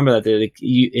important to remember that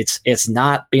it's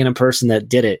not being a person that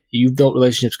did it. You built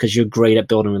relationships because you're great at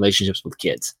building relationships with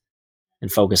kids,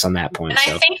 and focus on that point. And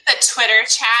I think the Twitter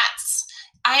chats,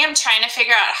 I am trying to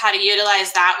figure out how to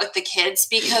utilize that with the kids,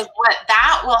 because what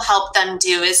that will help them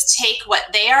do is take what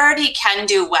they already can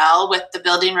do well with the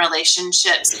building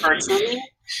relationships virtually,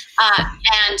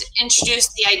 and introduce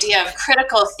the idea of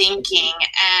critical thinking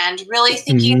and really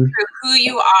thinking through who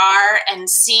you are and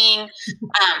seeing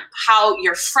how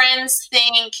your friends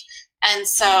think. And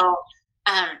so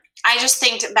I just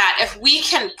think that if we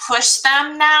can push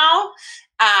them now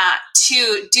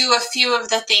to do a few of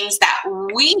the things that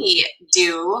we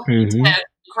do to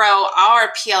grow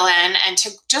our PLN and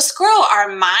to just grow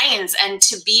our minds and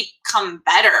to become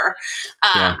better,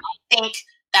 I think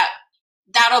that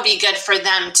that'll be good for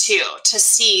them too, to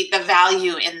see the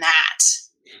value in that.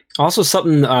 Also,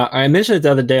 something I mentioned it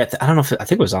the other day. I don't know I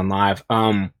think it was on live.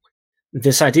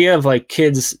 This idea of like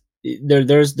kids.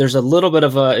 There's a little bit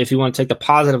of a, if you want to take the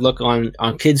positive look on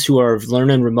kids who are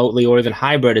learning remotely or even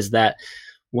hybrid, is that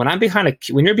when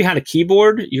you're behind a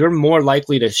keyboard, you're more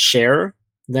likely to share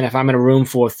than if I'm in a room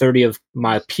for 30 of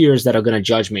my peers that are going to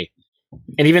judge me.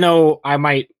 And even though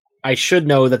I should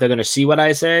know that they're going to see what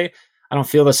I say, I don't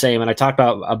feel the same. And I talked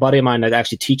about a buddy of mine that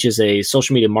actually teaches a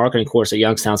social media marketing course at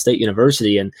Youngstown State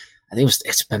University. And I think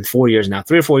it's been 4 years now.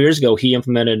 3 or 4 years ago, he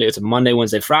implemented, it's a Monday,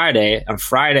 Wednesday, Friday. On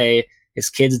Friday, his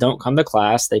kids don't come to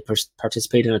class. They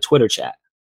participate in a Twitter chat.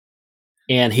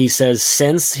 And he says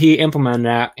since he implemented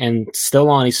that and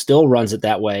he still runs it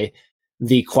that way,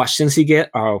 the questions he get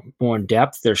are more in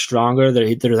depth. They're stronger.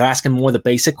 They're asking more of the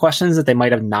basic questions that they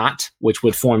might have not, which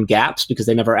would form gaps because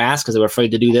they never asked because they were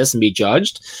afraid to do this and be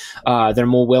judged. They're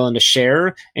more willing to share.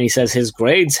 And he says his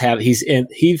grades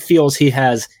he feels he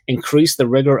has increased the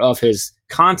rigor of his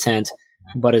content,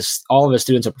 but all of his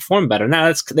students are performing better.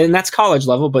 Now that's college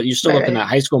level, but you're still looking at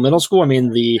high school, middle school. I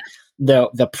mean,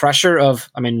 the pressure of,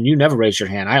 I mean, you never raised your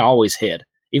hand. I always hid.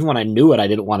 Even when I knew it, I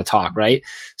didn't want to talk, right?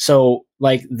 So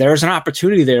like there's an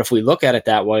opportunity there if we look at it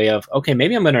that way of, okay,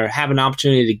 maybe I'm going to have an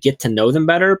opportunity to get to know them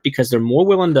better because they're more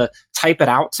willing to type it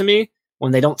out to me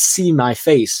when they don't see my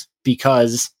face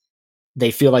because they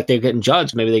feel like they're getting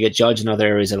judged. Maybe they get judged in other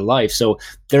areas of life. So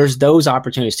there's those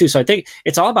opportunities too. So I think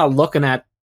it's all about looking at,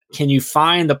 can you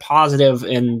find the positive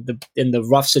in the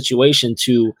rough situation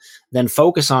to then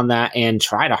focus on that and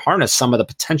try to harness some of the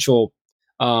potential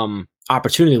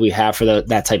opportunity we have for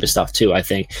that type of stuff too, I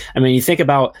think. I mean, you think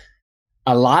about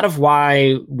a lot of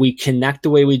why we connect the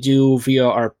way we do via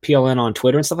our PLN on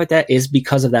Twitter and stuff like that is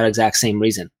because of that exact same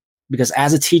reason. Because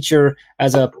as a teacher,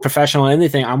 as a professional,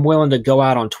 anything, I'm willing to go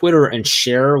out on Twitter and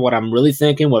share what I'm really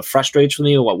thinking, what frustrates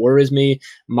me, what worries me,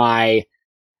 my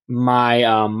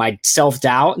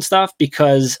self-doubt and stuff,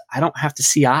 because I don't have to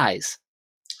see eyes,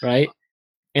 right?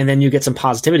 And then you get some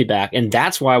positivity back, and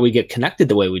that's why we get connected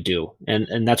the way we do,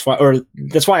 and that's why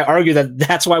I argue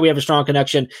that's why we have a strong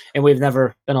connection, and we've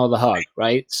never been able to hug,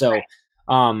 right? So,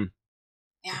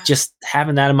 just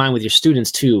having that in mind with your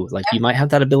students too, like you might have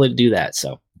that ability to do that.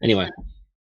 So, anyway,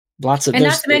 lots of, and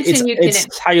not to mention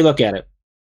it's how you look at it.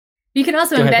 You can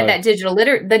also embed that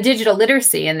the digital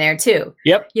literacy in there too.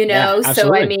 Yep.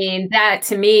 So I mean, that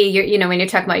to me, when you're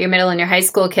talking about your middle and your high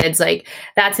school kids, like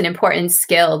that's an important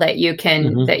skill that you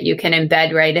can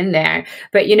embed right in there.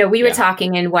 But we were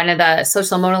talking in one of the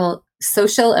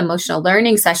social emotional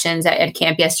learning sessions at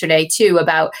camp yesterday too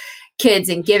about kids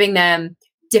and giving them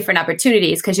different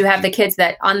opportunities, because you have the kids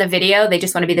that on the video they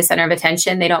just want to be the center of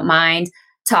attention. They don't mind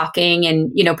talking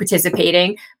and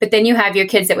participating, but then you have your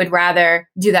kids that would rather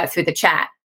do that through the chat,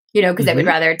 because they would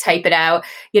rather type it out,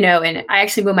 and I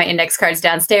actually move my index cards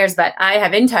downstairs, but I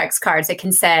have index cards that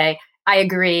can say I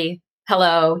agree,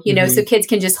 hello, so kids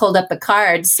can just hold up the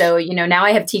cards. So now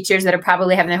I have teachers that are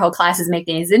probably having their whole classes make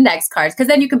these index cards, because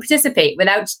then you can participate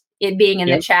without it being in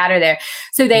the chat or there.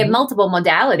 So they have multiple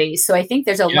modalities. So I think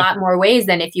there's a lot more ways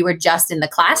than if you were just in the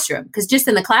classroom, because just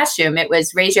in the classroom it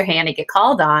was raise your hand and get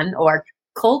called on or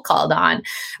cold called on,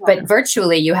 but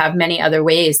virtually you have many other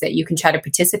ways that you can try to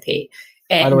participate.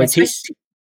 And by the way,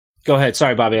 go ahead.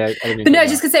 Sorry, Bobby. I didn't but no,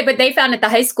 just to say, but they found at the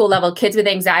high school level, kids with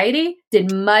anxiety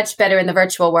did much better in the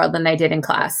virtual world than they did in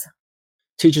class.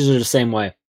 Teachers are the same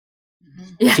way.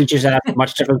 Yeah. Teachers have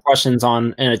much different questions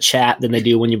in a chat than they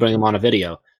do when you bring them on a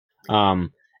video, and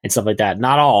stuff like that.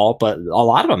 Not all, but a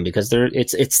lot of them, because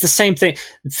it's the same thing.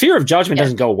 Fear of judgment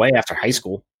doesn't go away after high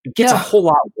school. It gets a whole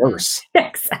lot worse.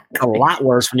 Exactly. A lot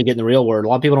worse when you get in the real world. A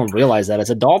lot of people don't realize that.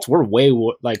 As adults, we're way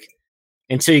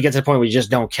until you get to the point where you just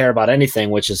don't care about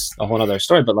anything, which is a whole other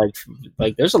story. But like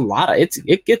there's a lot of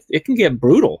it can get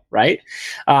brutal, right?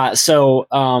 I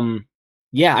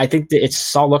think that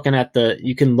it's all looking at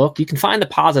you can find the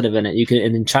positive in it. You can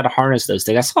and then try to harness those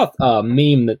things. I saw a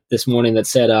meme this morning that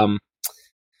said it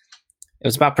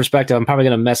was about perspective. I'm probably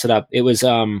gonna mess it up. It was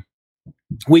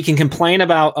we can complain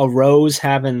about a rose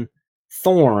having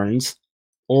thorns,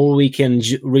 or we can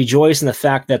rejoice in the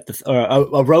fact that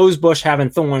a rose bush having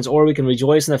thorns, or we can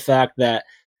rejoice in the fact that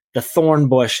the thorn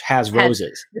bush has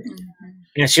roses.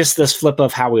 And it's just this flip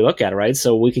of how we look at it, right?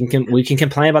 So we can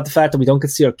complain about the fact that we don't get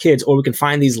to see our kids, or we can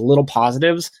find these little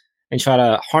positives and try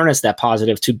to harness that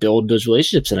positive to build those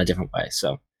relationships in a different way.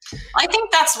 So I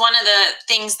think that's one of the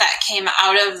things that came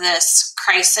out of this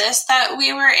crisis that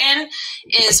we were in,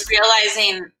 is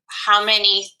realizing how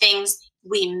many things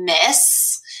we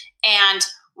miss and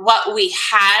what we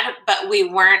had, but we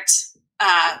weren't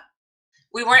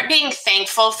being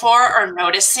thankful for or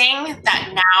noticing,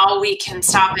 that now we can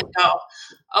stop and go,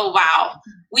 oh, wow,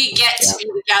 we get to be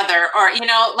together. Or,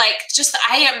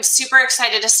 I am super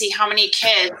excited to see how many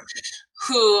kids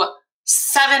who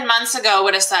 7 months ago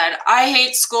would have said, I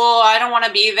hate school, I don't want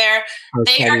to be there.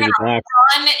 They are going to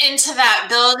run into that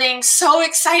building so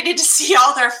excited to see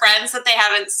all their friends that they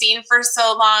haven't seen for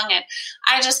so long. And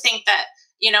I just think that,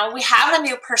 we have a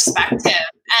new perspective,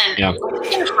 and we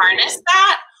can harness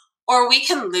that, or we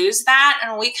can lose that.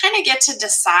 And we kind of get to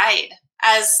decide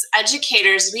as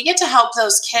educators. We get to help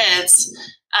those kids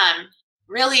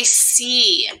really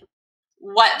see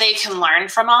what they can learn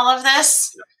from all of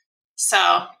this. So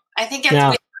I think it's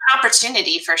an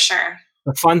opportunity for sure.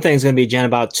 The fun thing is going to be, Jen,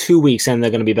 about 2 weeks, and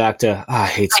they're going to be back to, I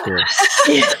hate school.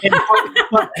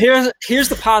 But here's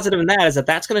the positive in that, is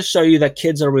that's going to show you that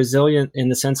kids are resilient in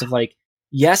the sense of like,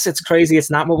 yes, it's crazy, it's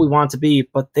not what we want to be,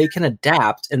 but they can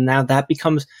adapt. And now that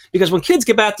becomes, because when kids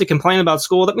get back to complain about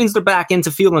school, that means they're back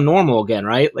into feeling normal again,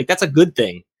 right? Like that's a good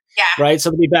thing. Yeah. Right.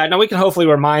 So they'll be back. Now we can hopefully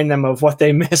remind them of what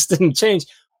they missed and change.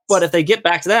 But if they get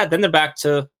back to that, then they're back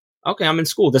to, okay, I'm in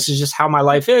school. This is just how my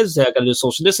life is. I got to do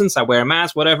social distance. I wear a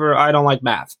mask, whatever. I don't like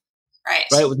math. Right.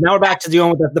 Now we're back to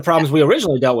dealing with the problems we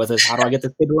originally dealt with, is how do I get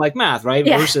this kid to like math, right?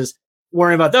 Yeah. Versus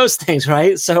worrying about those things,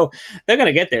 right? So they're going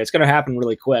to get there. It's going to happen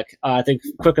really quick. I think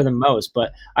quicker than most.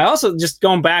 But I also, just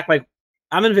going back, like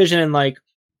I'm envisioning, like,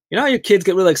 how your kids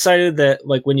get really excited that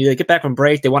like when they get back from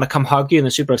break, they want to come hug you and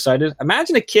they're super excited.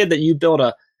 Imagine a kid that you build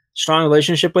a strong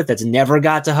relationship with that's never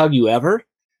got to hug you ever.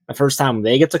 The first time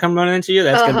they get to come running into you,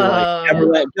 that's going to be like, never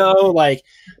let go. Like,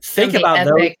 think about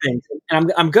those things.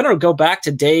 And I'm going to go back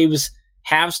to Dave's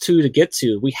haves to get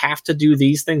to. We have to do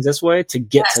these things this way to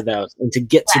get to those, and to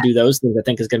get to do those things, I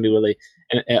think is going to be really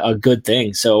a good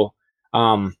thing. So,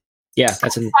 that's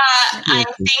I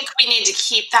think we need to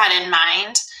keep that in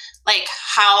mind, like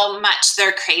how much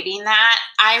they're craving that.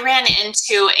 I ran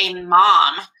into a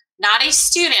mom, not a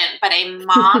student, but a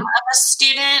mom of a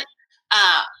student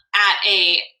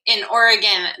in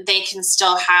Oregon. They can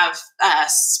still have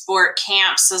sport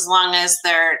camps as long as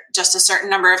they're just a certain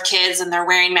number of kids and they're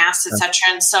wearing masks, etc.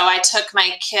 And so I took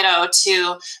my kiddo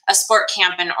to a sport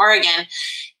camp in Oregon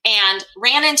and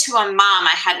ran into a mom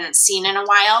I hadn't seen in a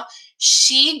while.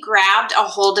 She grabbed a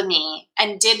hold of me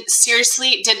and did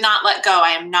not let go. I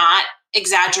am not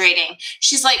exaggerating.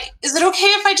 She's like, is it okay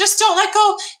if I just don't let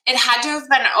go? It had to have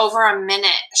been over a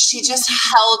minute. She just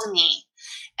held me.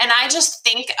 And I just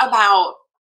think about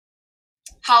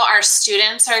how our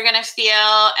students are going to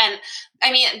feel. And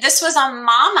I mean, this was a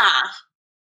mama.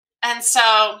 And so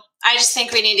I just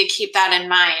think we need to keep that in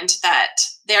mind, that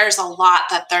there's a lot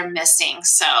that they're missing.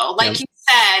 So like you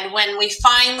said, when we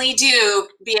finally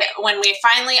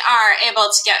are able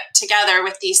to get together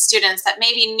with these students that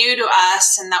may be new to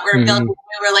us and that we're building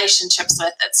new relationships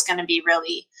with, it's going to be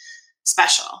really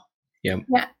special. Yeah.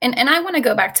 And I want to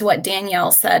go back to what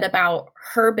Danielle said about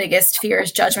her biggest fear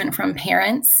is judgment from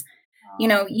parents.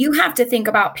 You have to think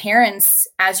about parents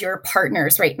as your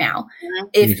partners right now.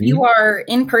 If you are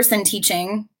in-person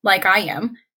teaching like I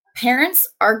am, parents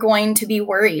are going to be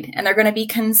worried and they're going to be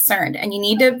concerned. And you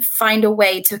need to find a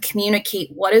way to communicate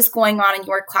what is going on in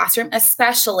your classroom,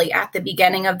 especially at the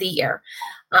beginning of the year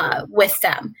with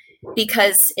them.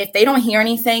 Because if they don't hear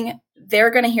anything,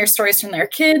 they're going to hear stories from their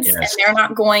kids and they're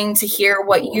not going to hear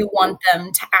what you want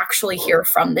them to actually hear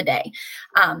from the day.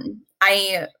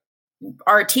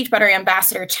 Our Teach Better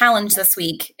Ambassador Challenge this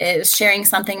week is sharing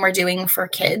something we're doing for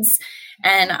kids.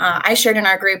 And I shared in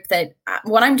our group that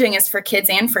what I'm doing is for kids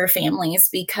and for families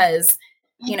because,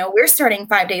 we're starting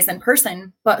 5 days in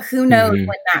person, but who knows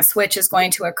when that switch is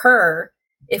going to occur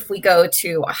if we go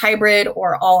to a hybrid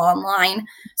or all online.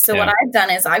 So what I've done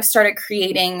is I've started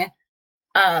creating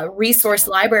a resource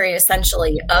library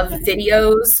essentially of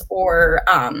videos or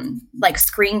like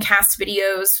screencast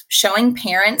videos showing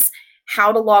parents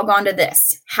how to log on to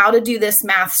this, how to do this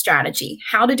math strategy,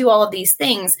 how to do all of these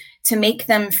things to make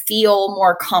them feel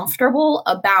more comfortable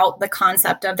about the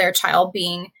concept of their child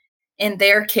being in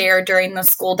their care during the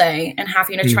school day and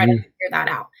having to try to figure that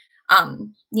out.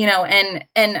 You know,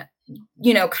 and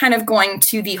you know, kind of going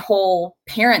to the whole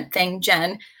parent thing,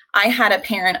 Jen, I had a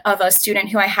parent of a student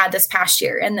who I had this past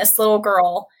year, and this little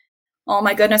girl, oh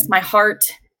my goodness, my heart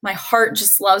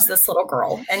just loves this little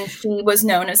girl. And she was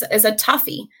known as a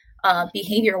toughie,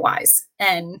 behavior wise.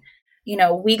 And, you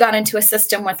know, we got into a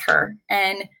system with her,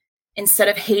 and instead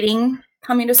of hating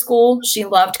coming to school, she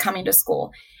loved coming to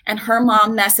school. And her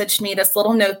mom messaged me this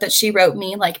little note that she wrote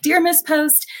me, like, "Dear Miss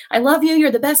Post, I love you.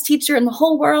 You're the best teacher in the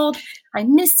whole world. I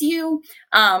miss you."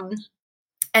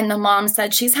 And the mom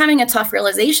said she's having a tough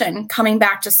realization coming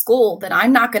back to school that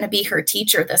I'm not going to be her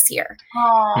teacher this year.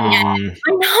 And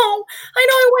I know,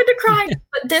 I wanted to cry.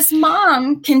 But this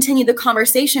mom continued the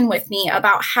conversation with me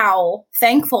about how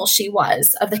thankful she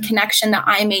was of the connection that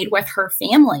I made with her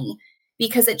family,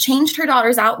 because it changed her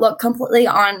daughter's outlook completely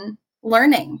on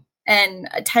learning and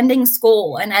attending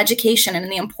school and education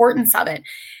and the importance of it.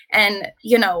 And,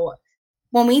 you know,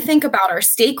 when we think about our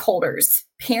stakeholders,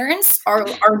 parents are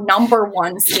our number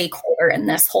one stakeholder in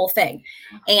this whole thing.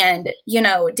 And, you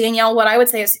know, Danielle, what I would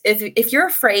say is if you're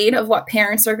afraid of what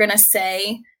parents are going to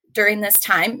say during this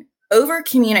time, over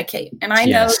communicate. And I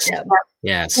know that,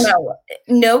 you know,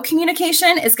 no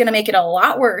communication is going to make it a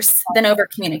lot worse than over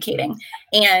communicating.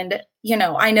 And, you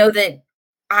know, I know that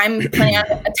I'm planning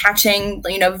on attaching,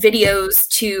 you know, videos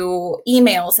to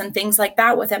emails and things like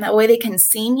that with them. That way they can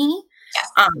see me.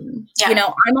 You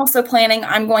know, I'm also planning,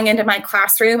 I'm going into my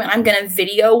classroom and I'm going to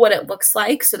video what it looks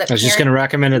like so that I was just going to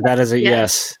recommend that as a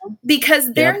yes.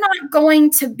 Because they're not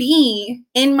going to be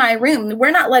in my room.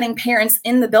 We're not letting parents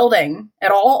in the building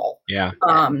at all. Yeah.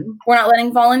 We're not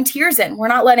letting volunteers in. We're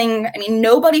not letting, I mean,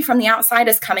 nobody from the outside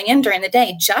is coming in during the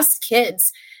day, just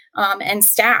kids and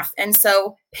staff. And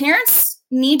so parents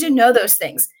need to know those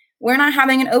things. We're not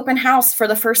having an open house for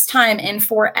the first time in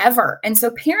forever. And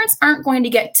so parents aren't going to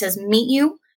get to meet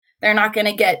you. They're not going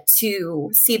to get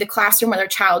to see the classroom where their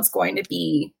child's going to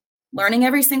be learning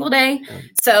every single day.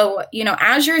 So, you know,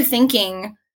 as you're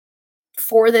thinking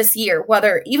for this year,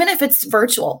 whether even if it's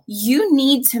virtual, you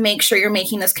need to make sure you're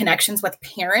making those connections with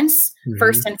parents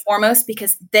first and foremost,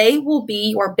 because they will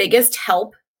be your biggest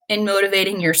help in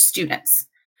motivating your students.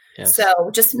 Yes. So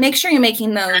just make sure you're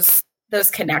making those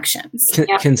connections.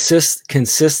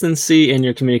 Consistency in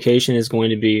your communication is going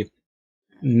to be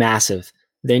massive.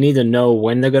 They need to know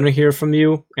when they're going to hear from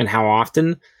you and how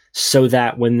often, so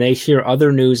that when they hear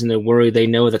other news and they're worried, they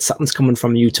know that something's coming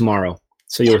from you tomorrow.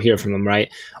 So you'll hear from them,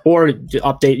 right? Or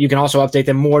you can also update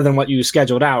them more than what you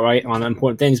scheduled out, right, on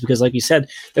important things, because like you said,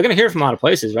 they're going to hear from a lot of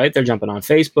places, right? They're jumping on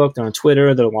Facebook, they're on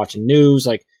Twitter, they're watching news,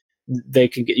 like they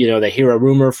can get, you know, they hear a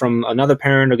rumor from another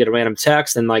parent or get a random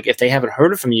text, and like if they haven't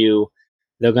heard it from you,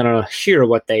 they're going to hear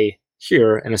what they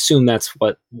hear and assume that's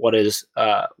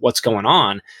what's going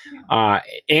on.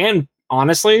 And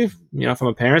honestly, you know, from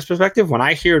a parent's perspective, when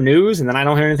I hear news and then I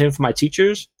don't hear anything from my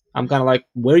teachers, I'm kind of like,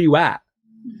 where are you at?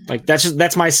 Like,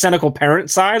 that's my cynical parent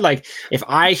side. Like, if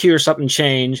I hear something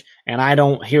change and I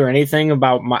don't hear anything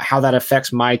about how that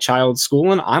affects my child's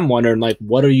schooling, I'm wondering, like,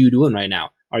 what are you doing right now?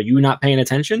 Are you not paying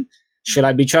attention? Should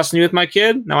I be trusting you with my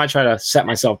kid? Now I try to set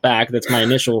myself back. That's my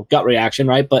initial gut reaction,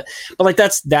 right? But like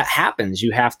that happens.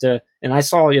 You have to. And I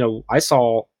saw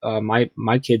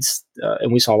my kids,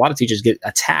 and we saw a lot of teachers get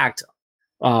attacked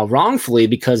wrongfully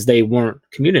because they weren't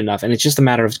communicating enough. And it's just a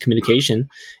matter of communication.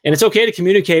 And it's okay to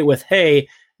communicate with, hey,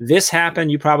 this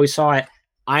happened. You probably saw it.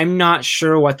 I'm not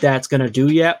sure what that's going to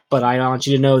do yet, but I want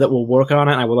you to know that we'll work on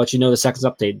it. And I will let you know the second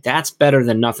update. That's better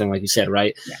than nothing, like you said,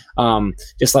 right? Yeah.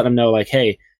 Just let them know, like,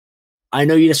 hey, I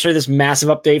know you just heard this massive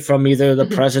update from either the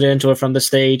president or from the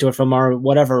state or from our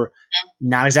whatever.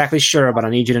 Not exactly sure, but I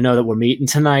need you to know that we're meeting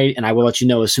tonight, and I will let you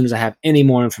know as soon as I have any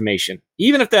more information.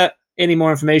 Even if that any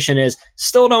more information is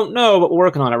still don't know, but we're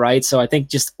working on it, right? So I think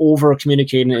just over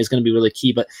communicating is going to be really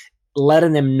key, but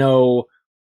letting them know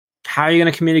how you're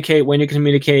going to communicate, when you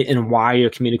communicate, and why you're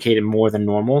communicating more than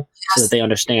normal, so that they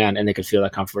understand and they can feel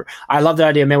that comfort. I love the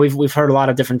idea, man. We've heard a lot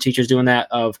of different teachers doing that,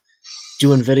 of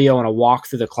doing video and a walk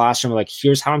through the classroom. Like,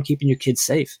 here's how I'm keeping your kids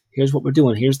safe. Here's what we're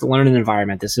doing. Here's the learning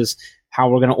environment. This is how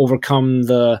we're going to overcome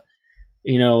the,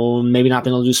 you know, maybe not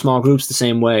being able to do small groups the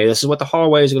same way. This is what the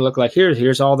hallway is going to look like.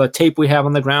 Here's all the tape we have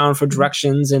on the ground for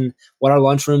directions and what our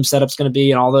lunchroom setup's going to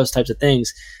be and all those types of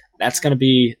things. That's going to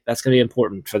be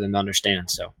important for them to understand.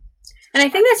 So And I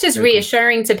think that's just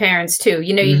reassuring to parents too.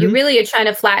 You know, you really are trying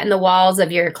to flatten the walls of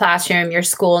your classroom, your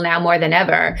school now more than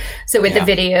ever. So with the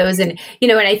videos and, you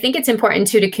know, and I think it's important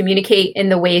too to communicate in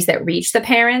the ways that reach the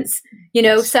parents. You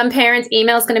know, some parents,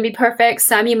 email is going to be perfect.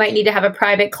 Some you might need to have a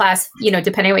private class, you know,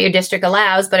 depending on what your district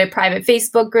allows, but a private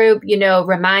Facebook group, you know,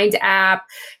 Remind app,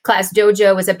 Class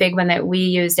Dojo was a big one that we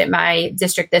used at my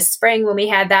district this spring when we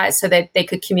had that so that they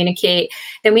could communicate.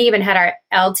 Then we even had our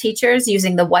L teachers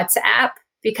using the WhatsApp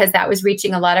because that was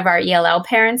reaching a lot of our ELL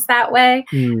parents that way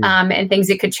and things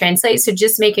that could translate. So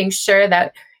just making sure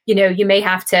that, you know, you may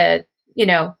have to, you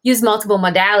know, use multiple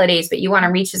modalities, but you want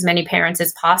to reach as many parents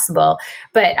as possible.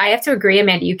 But I have to agree,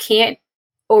 Amanda, you can't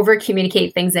over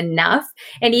communicate things enough.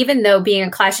 And even though being a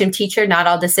classroom teacher, not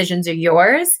all decisions are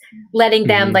yours, letting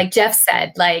them, like Jeff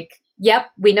said, like,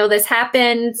 yep, we know this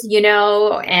happened, you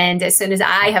know, and as soon as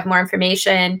I have more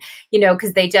information, you know,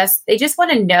 because they just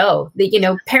want to know that, you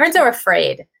know, parents are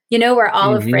afraid, you know, we're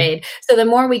all afraid. So the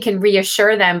more we can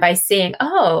reassure them by saying,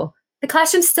 oh, the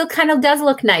classroom still kind of does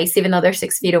look nice, even though they're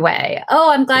 6 feet away.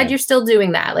 Oh, I'm glad you're still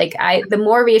doing that. Like the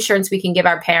more reassurance we can give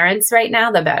our parents right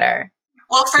now, the better.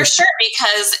 Well, for sure,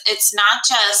 because it's not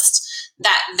just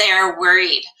that they're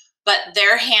worried, but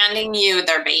they're handing you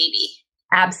their baby.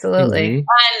 Absolutely.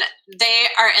 And they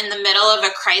are in the middle of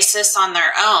a crisis on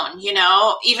their own, you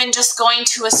know, even just going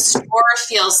to a store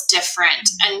feels different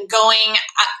and going,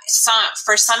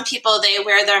 for some people, they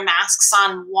wear their masks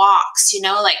on walks, you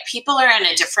know, like people are in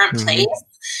a different place.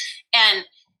 And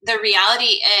the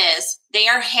reality is they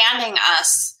are handing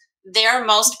us their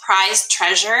most prized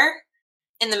treasure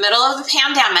in the middle of the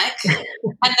pandemic.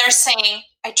 And they're saying,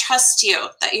 I trust you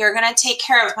that you're going to take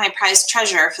care of my prized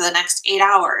treasure for the next 8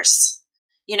 hours.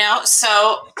 You know,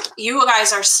 so you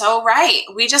guys are so right.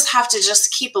 We just have to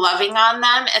just keep loving on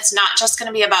them. It's not just going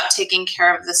to be about taking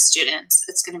care of the students.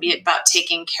 It's going to be about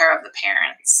taking care of the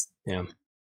parents. Yeah. I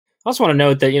also want to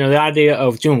note that, you know, the idea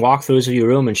of doing walkthroughs of your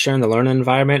room and sharing the learning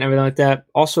environment and everything like that,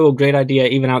 also a great idea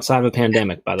even outside of a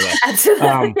pandemic, by the way.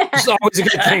 Absolutely. It's always a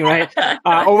good thing, right?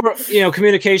 Over, you know,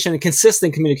 communication,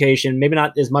 consistent communication, maybe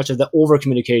not as much of the over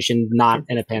communication, not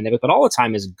in a pandemic, but all the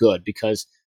time is good because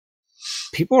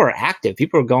people are active.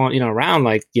 People are going, you know, around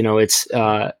like, you know, it's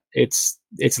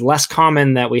less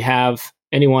common that we have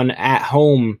anyone at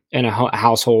home in a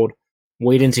household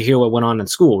waiting to hear what went on in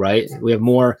school, right? We have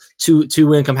more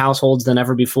two income households than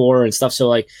ever before and stuff. So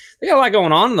like they got a lot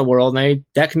going on in the world and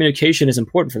that communication is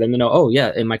important for them to know, oh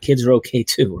yeah, and my kids are okay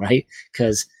too, right?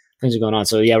 Because things are going on.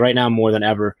 So yeah, right now more than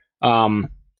ever.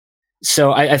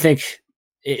 So I think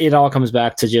it all comes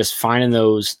back to just finding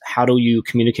those, how do you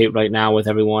communicate right now with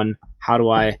everyone? How do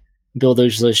I build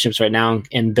those relationships right now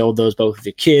and build those both with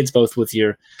your kids, both with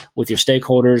your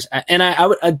stakeholders? And I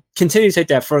would continue to take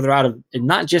that further out of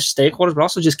not just stakeholders, but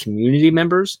also just community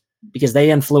members, because they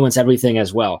influence everything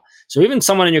as well. So even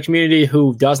someone in your community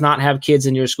who does not have kids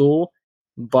in your school,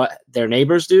 but their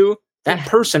neighbors do, that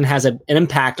person has an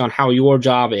impact on how your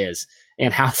job is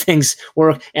and how things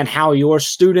work and how your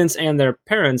students and their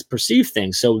parents perceive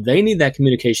things. So they need that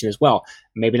communication as well.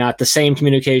 Maybe not the same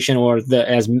communication or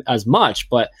as much,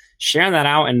 but sharing that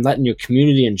out and letting your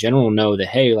community in general know that,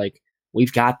 hey, like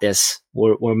we've got this,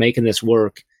 we're making this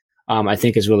work. I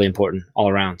think is really important all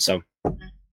around. So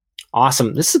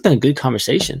awesome. This has been a good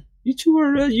conversation.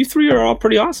 You three are all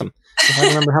pretty awesome. If I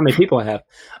remember how many people I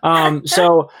have.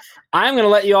 So I'm going to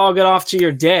let you all get off to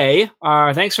your day.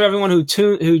 Thanks for everyone who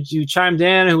chimed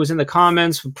in, who was in the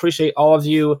comments. Appreciate all of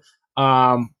you.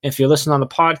 If you're listening on the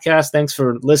podcast, thanks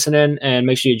for listening, and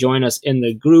make sure you join us in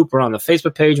the group or on the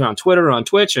Facebook page or on Twitter or on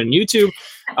Twitch or on YouTube.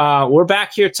 We're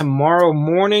back here tomorrow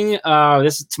morning.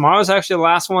 Tomorrow is actually the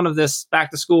last one of this back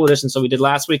to school edition. So we did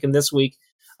last week and this week.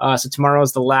 So tomorrow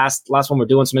is the last one we're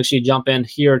doing. So make sure you jump in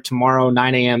here tomorrow,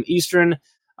 9 a.m. Eastern.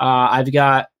 I've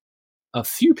got a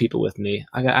few people with me.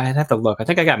 I'd have to look. I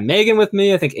think I got Megan with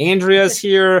me. I think Andrea's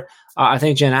here. I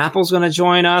think Jen Apple's going to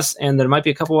join us, and there might be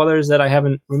a couple others that I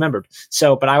haven't remembered.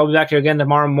 So, but I will be back here again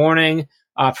tomorrow morning.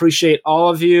 Appreciate all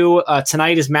of you.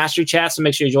 Tonight is Mastery Chat, so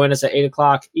make sure you join us at 8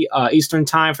 o'clock Eastern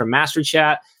time for Mastery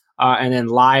Chat, and then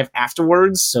live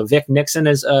afterwards. So Vic Nixon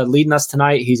is leading us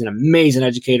tonight. He's an amazing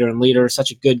educator and leader,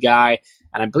 such a good guy.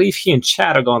 And I believe he and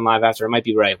Chad are going live after. It might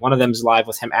be Ray. One of them is live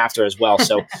with him after as well.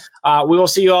 So we will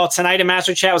see you all tonight in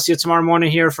Master Chat. We'll see you tomorrow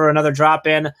morning here for another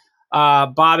drop-in.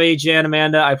 Bobby, Jen,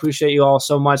 Amanda, I appreciate you all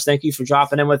so much. Thank you for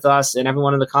dropping in with us. And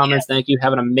everyone in the comments, thank you.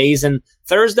 Have an amazing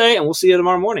Thursday, and we'll see you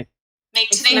tomorrow morning. Make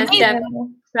today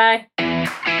amazing. Bye.